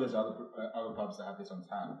 I'm sure there's other pubs that have this on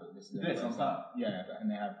tap, but this is on tap. Yeah,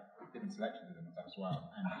 and they have different selections of them on tap as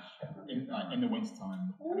well. And in the winter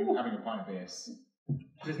time, having a pint of this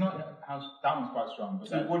It's not. That one's quite strong. But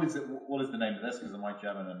So what is it? What is the name of this? Because my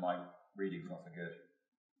German and my reading's not so good.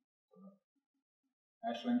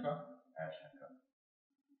 Schlenker,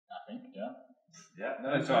 I think. Yeah. Yeah. No,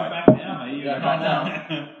 It's it's alright. back now, mate. Yeah, right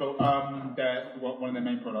now. But one of their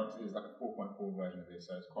main products is like a 4.4 version of this,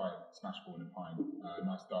 so it's quite smashable in a pint.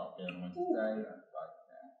 Nice dark beer on a winter's day, like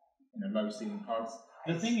in a low ceiling pubs.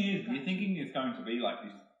 The thing is, you're thinking it's going to be like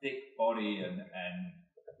this thick body and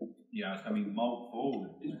you know it's going to be malt forward.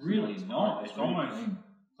 It's really not. It's almost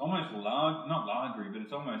not lagery, but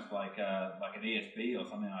it's almost like an ESB or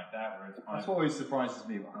something like that, where it's kind That's what always surprises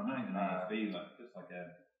me. not even an ESB, like just like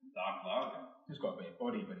a dark lager. It's got a bit of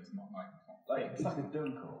body, but it's not like It's like a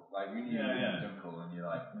dunkel. Like when you a dunkel and you're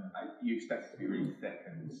like, you expect it to be really thick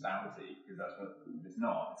and stouty because that's what it's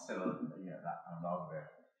not. It's still that kind of lager.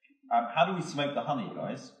 How do we smoke the honey,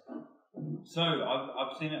 guys? So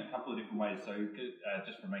I've seen it a couple of different ways. So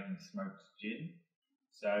just for making smoked gin.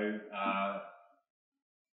 So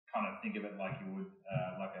kind of think of it like you would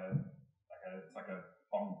it's like a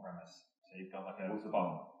bong premise. So you've got like a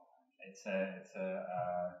bong. It's a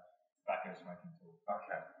tobacco smoking tool.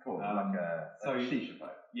 Okay, cool. Like a shisha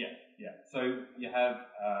pipe. Yeah. So you have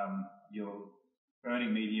your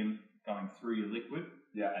burning medium going through your liquid.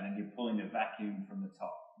 Yeah. And then you're pulling the vacuum from the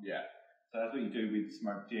top. Yeah. So that's what you do with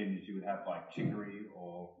smoked gin. Is you would have like chicory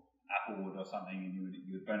or applewood or something, and you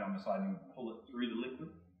would burn on the side and you would pull it through the liquid.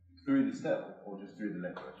 Through the still, or just through the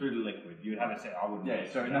liquid? Through the liquid. You would have it set. I wouldn't. Yeah.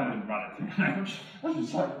 So I wouldn't run it through. I'm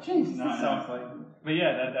just like, Jesus. No. Sounds like. But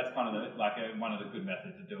yeah, that's kind of one of the good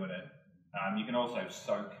methods of doing it. You can also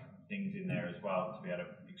soak things in there as well to be able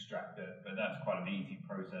to extract it, but that's quite an easy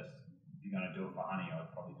process. If you're going to do it for honey,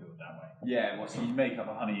 I'd probably do it that way. Yeah, well, so you make up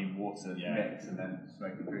a honey and water mix and then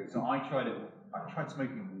smoke it through. So I tried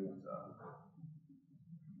smoking water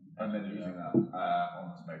and then using that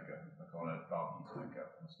on the smoker, like on a barbecue smoker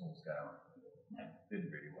on a small scale. It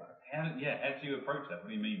didn't really work. How did you approach that? What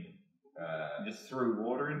do you mean? You just threw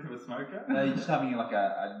water into a smoker? No, you're just having like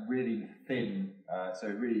a really thin,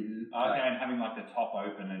 and having like the top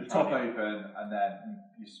open and then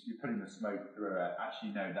you're putting the smoke through it.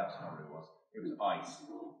 Actually, no, that's not what it was. It was ice.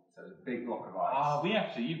 So it was a big block of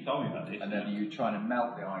ice. You've told me about this. And then you're trying to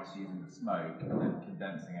melt the ice using the smoke and then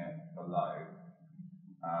condensing it below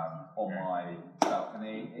on my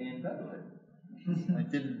balcony in Bedford.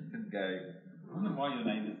 It didn't go. I wonder why your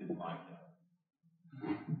neighbours didn't like it.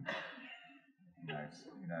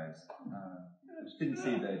 Who knows? I just didn't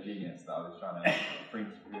see the genius that I was trying to bring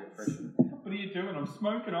to fruition. What are you doing? I'm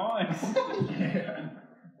smoking ice.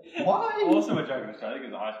 Why? Also a joke in Australia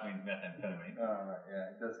because ice means methamphetamine. Oh, right, yeah,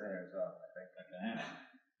 it does here as well, I think.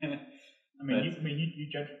 Okay.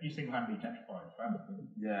 you single-handedly gentrified family.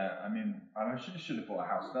 Yeah, I mean, I should have bought a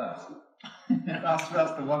house first.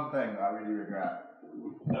 that's the one thing that I really regret.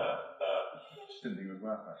 Just didn't think it was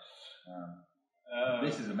worth it.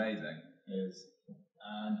 This is amazing.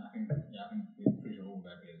 And I think we're pretty sure all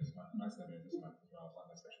their beers are smoked. Most of their beers are smoked as well, it's like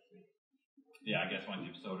their specialty. Yeah, I guess once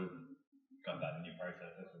you've sort of got that in your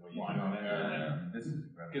process, that's what you do. This is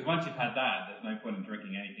incredible. Because once you've had that, there's no point in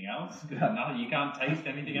drinking anything else. You can't taste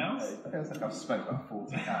anything else. It feels like I've smoked about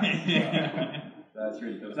 40 times. That's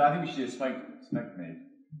really cool. So I think we should do a smoked mead.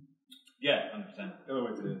 Yeah, 100%. The other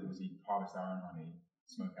way to do it is obviously harvest our own honey,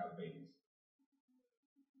 smoke out the bees.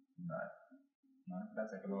 No,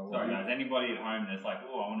 that's like a lot of Sorry guys, anybody at home that's like,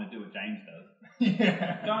 I want to do what James does.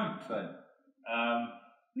 Don't.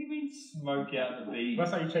 What do you mean smoke out the bees?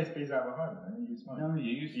 That's how you chase bees out of a home, then you smoke. No,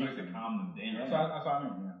 you use smoke to calm them down. That's what I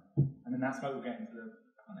mean, yeah. And then that smoke will get into the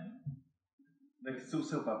honey. They can still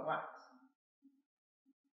have wax.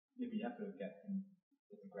 Yeah, but you have to get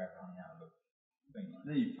the grab honey out of the thing. Right?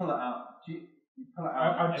 No, you pull it out. You pull it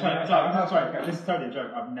out. I'm sorry, this is totally a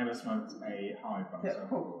joke. I've never smoked a hive by myself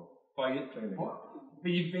before. But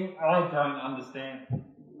you think I don't understand.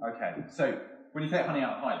 Okay, so when you take honey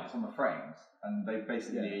out of hive, it's on the frames, and they've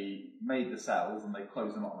basically made the cells and they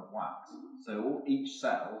close them up with wax. So each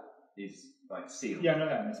cell is like sealed. Yeah, I know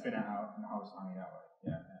that, and they spin it out and harvest honey that way.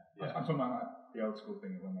 Yeah. I'm talking about like the old school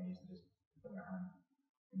thing of when they used to just put their hand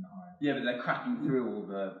in the hive. Yeah, but they're cracking through all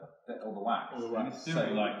the wax. All the wax. So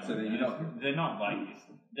they're not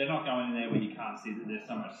going in there where you can't see that there's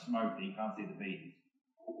so much smoke that you can't see the bees.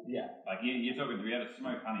 Yeah. Like you're talking to be able to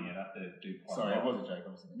smoke honey, you'd have to do quite Sorry, a it lot. was a joke,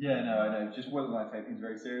 obviously. Yeah, no, I know. Just Will and I take things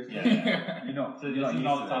very seriously. Yeah. You're not. So you're this is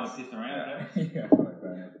not the time used to piss around. Yeah.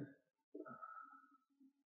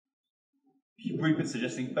 Rupert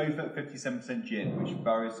suggesting both at 57% gin, which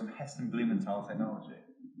borrows some Heston Blumenthal technology.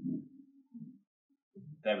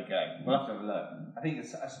 There we go. We'll have to have a look. I think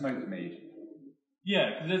it's a smoked mead.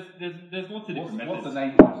 Yeah, because there's lots of different methods. What's the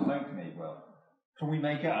name of smoked mead, Will? Can we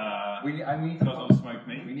make it? We need to smoke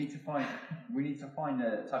meat. We need to find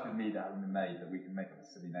a type of mead that hasn't been made that we can make up a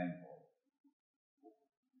silly name for.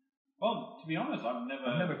 Well, to be honest, I've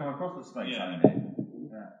never come across the smoked salmon mead.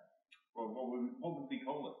 Yeah. Well, what would we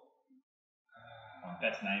call it?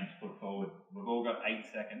 Best name to put forward. We've all got 8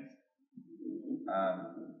 seconds.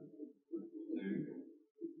 2,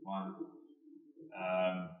 1.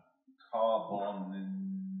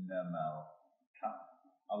 Carbonamel.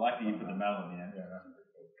 I like that you put the mel in the end. Yeah, that's pretty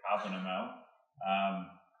cool. Carbonamel.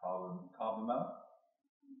 Carbonamel.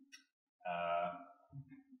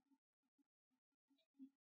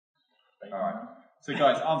 Alright. So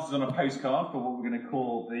guys, answers on a postcard for what we're going to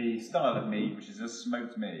call the style of mead, which is a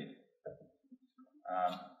smoked mead.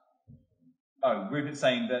 Ruben's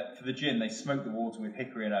saying that for the gin they smoke the water with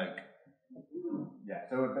hickory and oak. Yeah,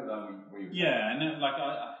 so a bit like we yeah, and then, like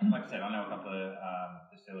I said, I know a couple of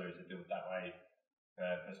distilleries that do it that way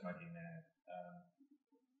for smoking their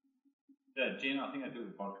the gin. I think they do it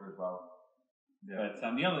with vodka as well. Yeah.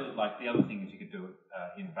 But the other thing is you could do it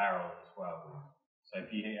in barrel as well. So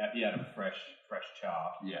if you had a fresh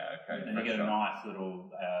char, then you get a nice little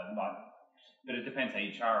but it depends how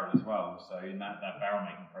you char it as well. So in that barrel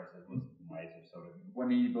making process, there's ways of sort of. When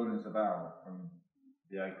are you building the barrel from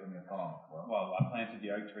the oak on your farm? Well, I planted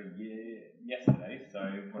the oak tree yesterday, so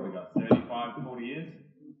what have we got? 35, 40 years.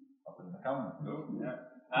 Up in the calendar. Cool. Yeah.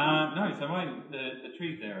 No, so the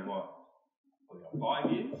trees there are what? Probably got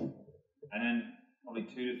 5 years, and then probably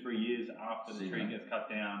 2 to 3 years after the tree gets cut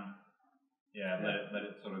down. Yeah, let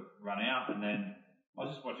it sort of run out, and then I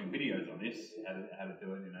was just watching videos on this, how to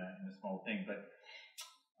do it in a small thing, but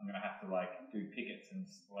I'm gonna have to do pickets and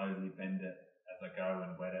slowly bend it as I go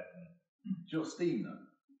and wet it. And do you steam them?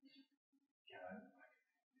 Yeah,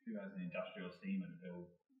 who has an industrial steam and build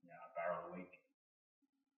a barrel a week?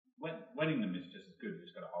 Wetting them is just as good. You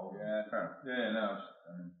just got to hold them. Yeah, fair. Yeah, no.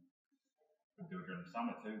 Could do it during the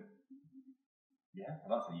summer too. Yeah,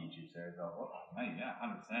 well, that's a YouTube series. Oh, mate, yeah,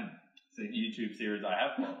 100%. It's a YouTube series I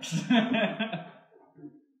have watched.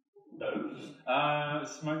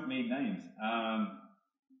 Smoked mead names. I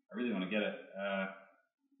really want to get it.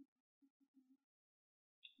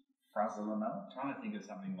 Frazzlemel? I'm trying to think of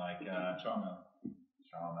something like Charmel.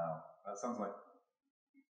 That sounds like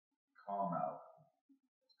Carmel.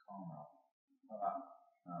 It's Carmel. Like that.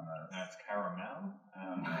 Oh, no, it's caramel.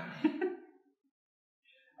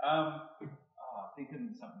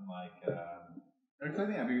 Thinking something like. I think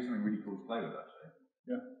that'd be something really cool to play with, actually.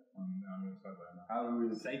 Yeah. I'm going to say that now. How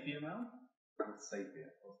is Sapia Mel? What's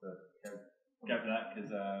Sapia? What's the go for that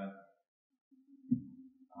because no,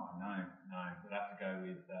 we'd have to go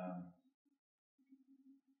with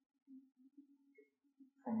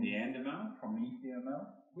Prometheamel.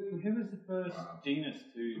 Who was the first genus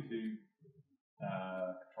to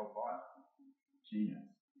control fire? Genus.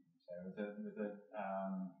 So it was a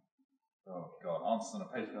oh god, answers on a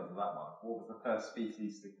postcard to that one. What was the first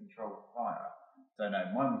species to control fire? Don't know.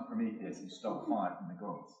 Mine was Prometheus, who stole fire from the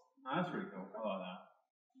gods. Oh, that's pretty cool. I like that.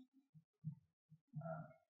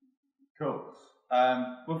 Cool.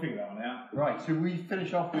 We'll figure that one out. Right, should we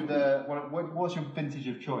finish off with what's your vintage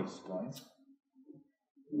of choice, guys?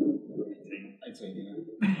 18,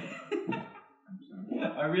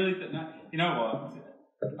 yeah. I really think no. You know what?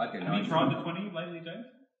 Okay, have you tried the 20 lately, James?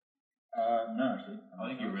 No, actually. I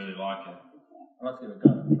think you really like it. I'd like to give it a go.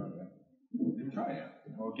 Did you try it?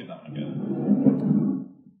 Well, give that one a go.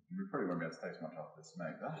 We probably won't be able to taste much after the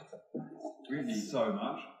smoke. That's really so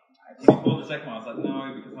much. When you bought the second one, I was like,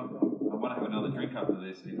 no, because I want to have another drink after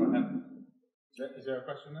this. If I have, is there a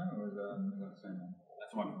question now, or is that the same one?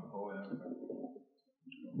 That's the one from before. Yeah.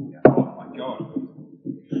 Oh my god.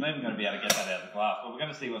 I'm not even going to be able to get that out of the glass. Well, we're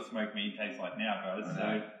going to see what smoked meat tastes like now, guys.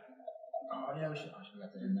 So. Oh yeah, I should have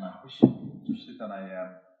left it in there. We should have done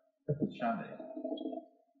a shandy.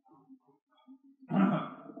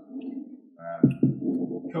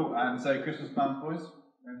 Cool. So Christmas plans, boys?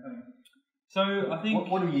 Anything? So I think.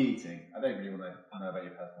 What are you eating? I don't really want to know about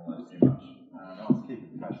your personal life too much. I'll keep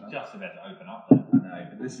it professional. Just about to open up there. I know,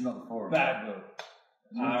 but this is not the forum. Bad look.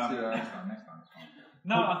 Next time it's fine.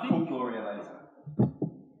 No, I think. Call Gloria later.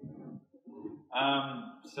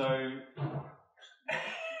 So.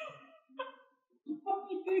 What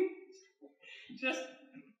do you think? Just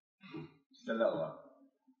a little one.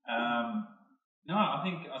 No, I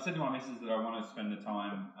think I said to my missus that I want to spend the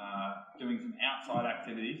time doing some outside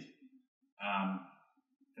activities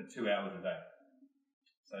for 2 hours a day.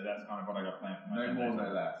 So that's kind of what I got planned for my No more,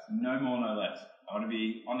 no less. No more, no less. I want to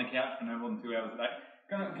be on the couch for no more than 2 hours a day.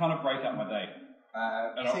 Going to kind of break up my day.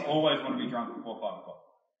 And I always want to be drunk before 5 o'clock.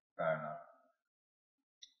 Fair enough.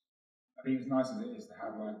 I think it's nice as it is to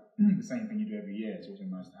have like the same thing you do every year. It's also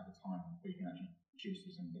nice to have a time where you can actually choose to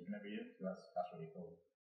do something different every year. So that's really cool.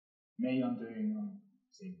 Me, I'm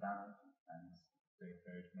seeing band and doing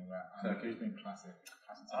food and all that. I'm just doing classic.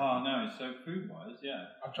 Oh no! So food wise,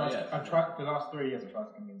 yeah. I've tried for the last 3 years. I've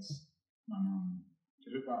tried to convince my mum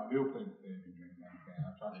to do we all put in food and drink.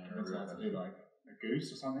 I've tried to convince her to do like a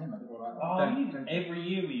goose or something. Like, every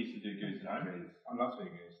year we used to do goose at home. I love to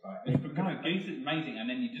do goose. Goose is amazing, and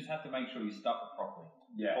then you just have to make sure you stuff it properly.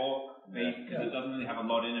 Yeah. Pork, beef, because it doesn't really have a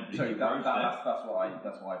lot in it. But So you that's what I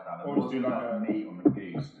found. Or Or do like enough meat on the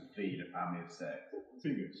goose to feed a family of 6.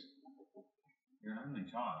 2 goose. You're only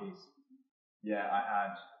child. Yeah, I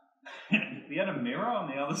had. We had a mirror on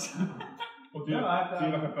the other side. Or do like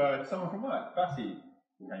a bird. Someone from work, Batty,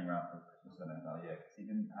 came round for Christmas dinner that year because he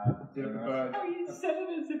didn't have. Do like a bird. Oh, you said it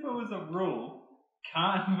as if it was a rule.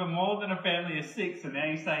 Can't have more than a family of 6, and now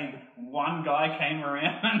you're saying one guy came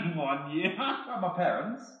around 1 year. Well, my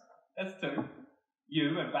parents. That's 2.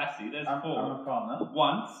 You and Bassie, there's 4. I'm a partner.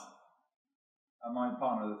 Once. Am I a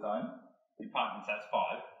partner at the time? Your partner, that's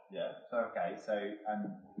 5. Yeah. So okay. So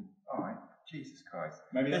all right. Jesus Christ.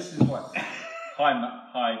 Maybe this is what.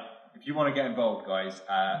 Hi. If you want to get involved, guys,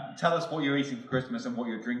 tell us what you're eating for Christmas and what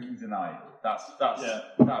you're drinking tonight. That'd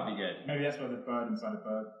be good. Maybe that's where the bird inside the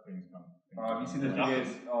bird things come. Have you seen the videos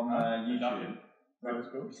on YouTube? That was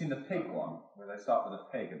cool. Have you seen the pig one where they start with a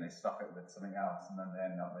pig and they stuff it with something else and then they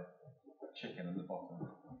end up with chicken at the bottom?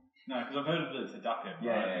 No, because I've heard of the turducken,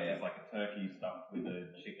 Yeah, right? yeah. It's like a turkey stuffed with a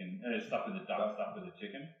chicken, stuffed with a duck, stuffed with a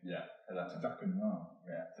chicken. Yeah, so that's Turducken, wow.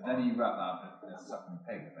 Yeah. So then you wrap that up with a sucking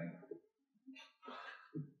pig, I think.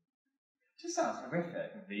 Just sounds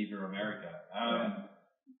horrific. Viva America. I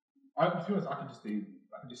feel like I could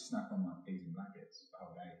just snap on like pigs and blankets the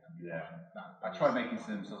whole day. I tried making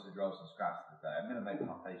some sausage rolls from scratch today. I'm going to make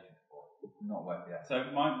half pastry before. Not worth yet. So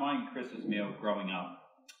my Christmas meal growing up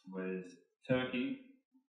was turkey,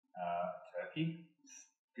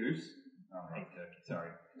 goose. Oh, I hate turkey.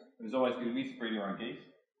 Sorry. It was always good. We used to breed our own geese.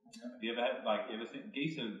 Have you ever seen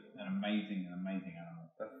geese? Are an amazing animal.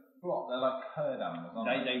 They're like herd animals, aren't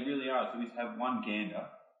they? They really are. So we used to have one gander,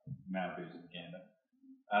 Malibu's gander,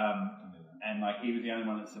 and like he was the only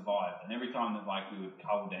one that survived. And every time that like we would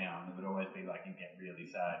cull down, it would always be like he'd get really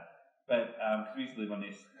sad. But because we used to live on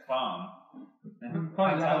this farm, and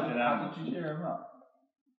quite intelligent animals. How did you cheer him up?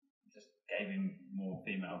 Just gave him more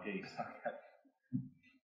female geese. Okay.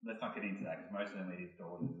 Let's not get into that because most of them are his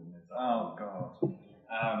daughters. And it's oh God.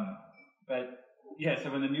 But yeah,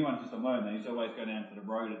 so when the new ones used to learn, they used to always go down to the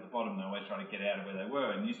road at the bottom. They always try to get out of where they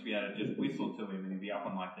were, and used to be able to just whistle to him, and he'd be up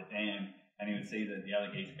on like the dam, and he would see that the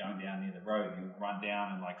other geese going down near the road, and he would run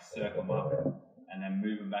down and like circle them up, and then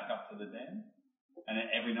move them back up to the dam. And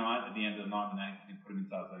then every night, at the end of the night, when they put him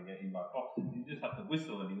inside so they get eaten by foxes, you just have to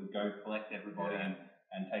whistle, and he would go collect everybody and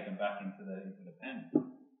take them back into the pen. So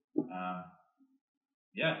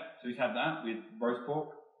we've had that with roast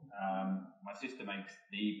pork. My sister makes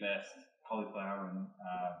the best cauliflower and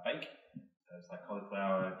bake. So it's like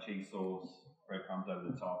cauliflower, cheese sauce, breadcrumbs over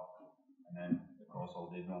the top, and then of course all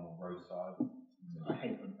the normal roast sides. I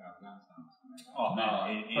hate cauliflower. That sounds. Oh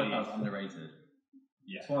man, cauliflower's underrated.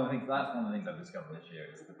 Yeah, it's one of the things. That's one of the things I've discovered this year.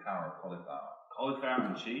 Is the power of cauliflower. Cauliflower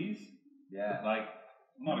and cheese. Yeah, like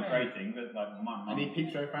not a great thing, but like my mum. Any Peep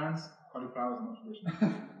Show fans? Cauliflower is not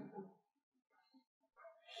traditional.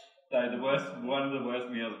 So one of the worst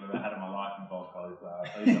meals I've ever had in my life involved cauliflower.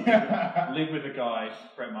 So live with a guy,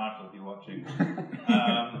 Brett Marshall, if you're watching.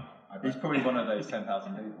 He's probably one of those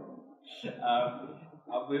 10,000 people. I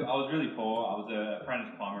was really poor. I was an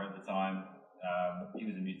apprentice plumber at the time. He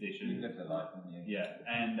was a musician. You lived a life, didn't you? Yeah,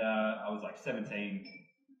 and I was like 17,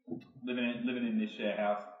 living in this share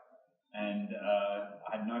house, and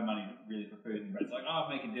I had no money really for food. And Brett's like, "Oh,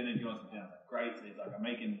 I'm making dinner. Do you want some dinner?" I was like, "Great." So he's like, "I'm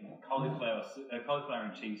making cauliflower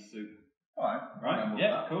and cheese soup." All right. Right?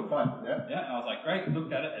 Yeah, cool. Fine. Yeah. Yeah, and I was like, "Great."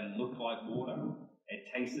 Looked at it and it looked like water. It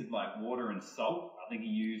tasted like water and salt. I think he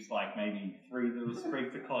used like maybe 3 little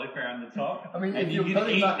sprigs of cauliflower on the top. I mean, and if you're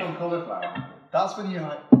pulling back on cauliflower, that's when you're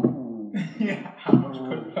like, ooh. Yeah. How much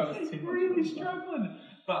cauliflower? He's really struggling.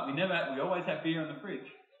 But we always had beer in the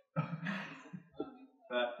fridge.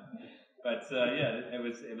 But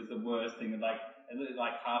it was the worst thing. Like it looked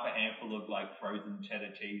like half a handful of like frozen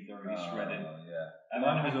cheddar cheese already shredded. Yeah. And then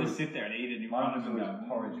I had to sit there and eat it in front of him.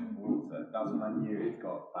 Porridge and water. That's when I knew it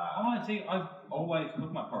got bad. Oh, see, I've always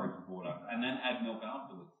cooked my porridge with water and then add milk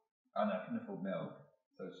afterwards. I know, I can afford milk,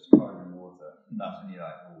 so it's just porridge and water. And that's when you're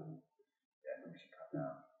like, oh, yeah, we should cut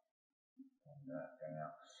down on going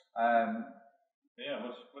out.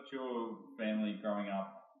 What's your family growing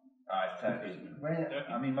up? It's turkey.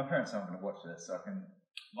 I mean, my parents aren't going to watch this, so I can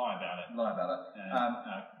Lie about it. Lie about it.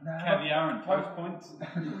 Caviar and toast points.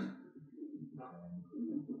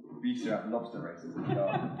 We used to have lobster races in the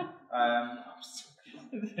garden.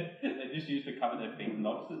 They just used to cover their feet in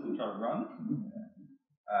lobsters and try to run.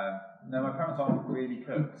 No, my parents aren't really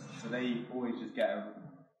cooks, so they always just get a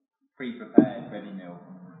pre-prepared ready meal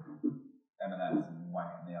from M&S and wang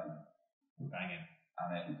it in the oven. Bang it.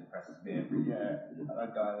 And it depresses me every year. And I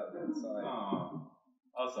die a little bit inside. Oh,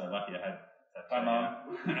 I was so lucky I had that. Bye, Mum.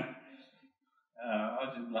 I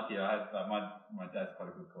was just lucky I had, my dad's quite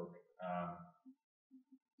a good cook.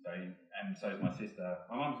 And so is my sister.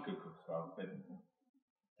 My mum's a good cook as well, but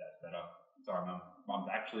dad's better. Sorry, Mum. Mum's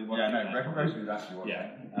actually watching. Yeah, no, Rosemary's actually watching.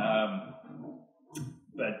 Yeah.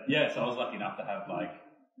 But yeah, so I was lucky enough to have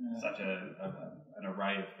such an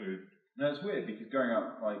array of food. No, it's weird because growing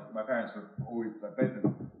up, my parents were always both of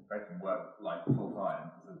them worked full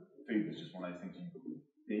time. So food was just one of those things you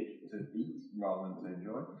did to eat rather than to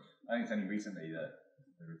enjoy. I think it's only recently that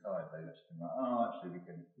they retired. They've actually been actually we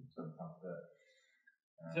can spend time to do it.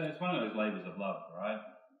 So it's one of those labours of love, right?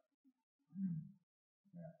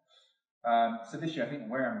 Yeah. So this year I think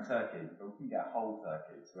we're having turkey, but we can get a whole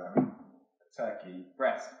turkey. So we're having turkey,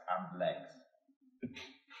 breast and legs.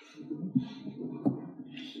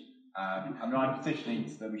 I'm petitioning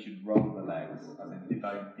that we should roll the legs, as in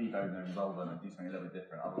debone them and roll them and do something a little bit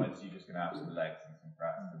different. Otherwise, you're just going to have some legs and some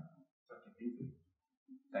breast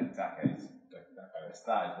and tacos.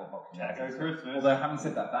 That is what Boxing Day is. Christmas. Although, having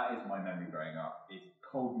said that, that is my memory growing up. It's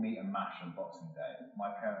cold meat and mash on Boxing Day.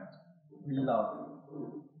 My parents loved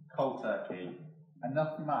cold turkey,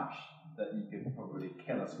 enough mash that you could probably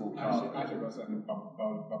kill a small child. Actually, got something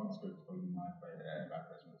bubble squid for my favourite about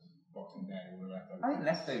Christmas. Boxing Day, all the leftovers. I think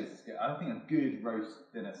leftovers is good. I think a good roast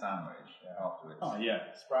dinner sandwich afterwards. Oh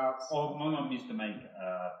yeah, sprouts. Or my mum used to make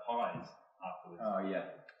pies afterwards. Oh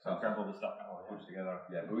yeah. So grab all the stuff and push together.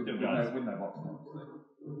 Yeah, but with no boxing, obviously.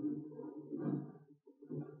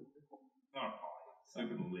 Not a pie.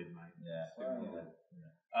 Super the lid, mate. Yeah. Super the lid.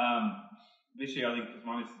 This year, I think, because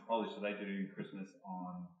my missus is Polish, so they do Christmas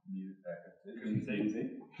on New Year's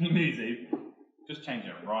Eve. New Year's Eve. Just changing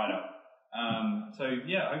it right up. So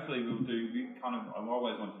yeah, hopefully I've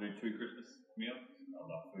always wanted to do 2 Christmas meals. I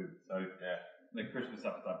love food. So yeah, the Christmas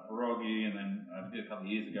stuff is like pierogi, and then I did a couple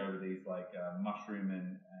of years ago with these mushroom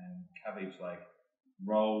and cabbage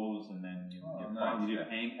rolls, and then you do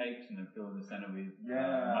pancakes and then fill in the center with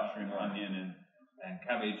mushroom, onion and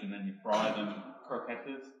cabbage, and then you fry them.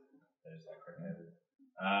 Croquettes. They're just like croquettes.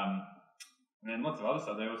 And then lots of other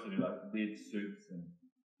stuff. They also do weird soups, and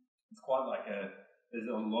it's quite there's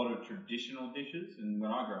a lot of traditional dishes, and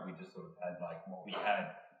when I grew up, we just sort of had what we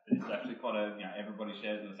had. But it's actually quite everybody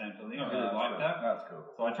shares in the same sort of thing. I really like that. That's cool.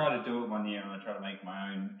 So I tried to do it one year, and I tried to make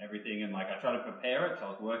my own everything, and I tried to prepare it. So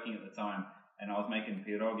I was working at the time, and I was making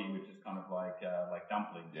pierogi, which is kind of like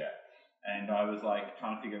dumplings. Yeah. And I was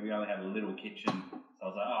trying to figure. We only had a little kitchen, so I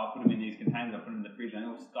was I'll put them in these containers. I'll put them in the fridge, and they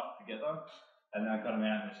all stuck together. And then I got them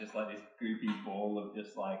out, and it's just this goopy ball of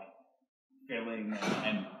just filling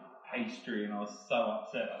and pastry, and I was so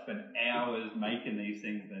upset. I spent hours making these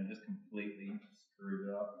things and then just completely screwed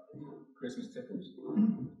it up. Christmas tipples.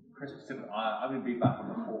 I'm going to be back on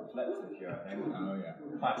the pork flips this year, I think. Oh yeah.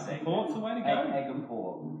 Classic. Pork's the way to go. Egg and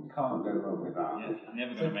pork. Can't go wrong with that. Yeah, you're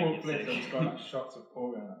never going to make it sick. It's got shots of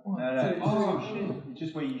pork in it. No. Oh shit. It's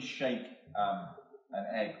just where you shake an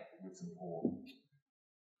egg with some pork.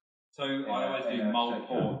 So I always do mulled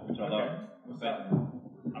pork, which I love. What's that?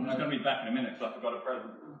 I'm just going to be back in a minute because I forgot a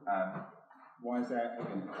present. Why is that? What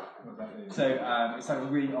does that do? So it's a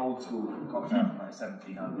really old school cocktail from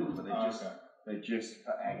 1700s, but they just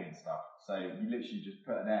put egg in stuff. So you literally just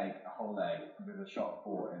put a whole egg with a shot of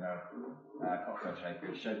port in a cocktail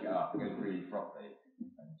shaker, shake it up, it goes really frothy,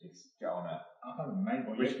 and just get on it. I haven't made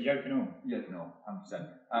one. Yolk and all. Yolk and all,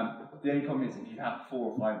 100%. The only problem is if you have 4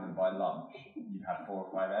 or 5 of them by lunch, you've had 4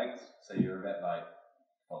 or 5 eggs, so you're a bit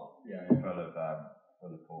full.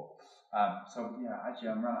 Full of pork. Actually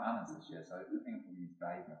I'm running out of ananas this year, so I think we need to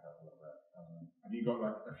behave myself a little bit. Have you got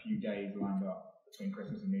a few days lined up between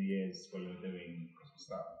Christmas and New Year's where you're doing Christmas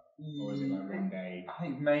stuff? Or is it one day? I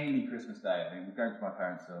think mainly Christmas Day. I think we're going to my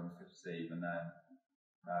parents on Christmas Eve, and then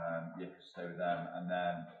Christmas Day with them, and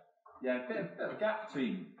then a bit of a gap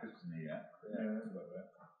between Christmas and New Year. Yeah, a little bit.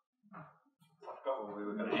 I forgot what we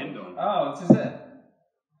were going to end on. Oh, this is it.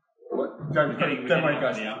 What? Don't worry,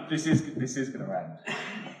 guys. This is going to end.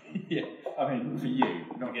 Yeah. I mean, for you,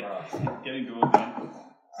 not for us. Getting towards the end.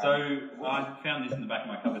 So I found this in the back of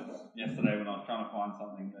my cupboard yesterday when I was trying to find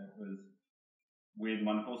something that was weird and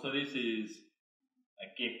wonderful. So this is a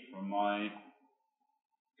gift from my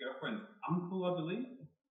girlfriend's uncle, I believe.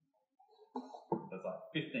 There's like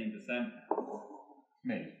 15%.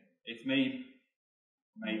 Mead. It's Mead,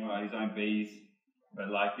 made by his own bees. But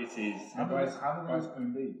like this is... How do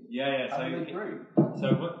own bees? Yeah. How do they brew?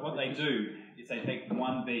 So what they do is they take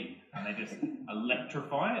one bee and they just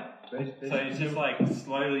electrify it. So it's just like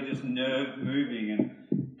slowly just nerve moving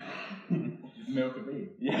and... Milk a bee.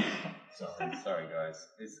 Yeah. Sorry guys.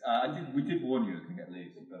 It's we did warn you it can get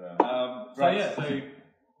loose, but so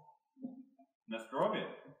let's draw it.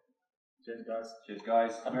 Cheers, guys. Cheers,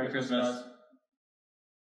 guys. Merry Christmas. Guys.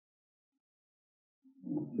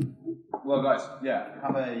 Well, guys, yeah,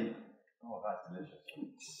 have a. Oh, that's delicious.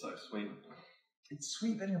 It's so sweet. It's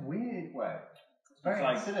sweet, but in a weird way. It's very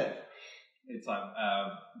like acidic. It's like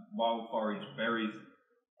wild forage berries.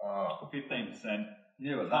 Oh, 15%.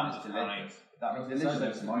 you know what? That is delicious. That was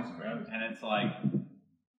delicious. And it's like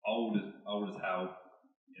old as hell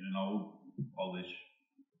in an old Polish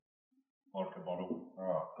vodka bottle.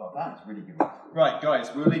 Oh god, that's really good. Right, guys,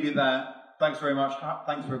 we'll leave you there. Thanks very much.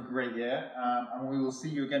 Thanks for a great year, and we will see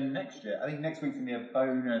you again next year. I think next week's gonna be a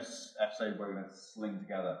bonus episode where we're gonna sling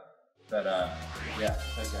together. But yeah,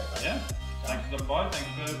 take care. Yeah. Thanks for stopping by.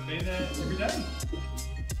 Thanks for being there every day.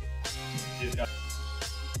 Cheers, guys.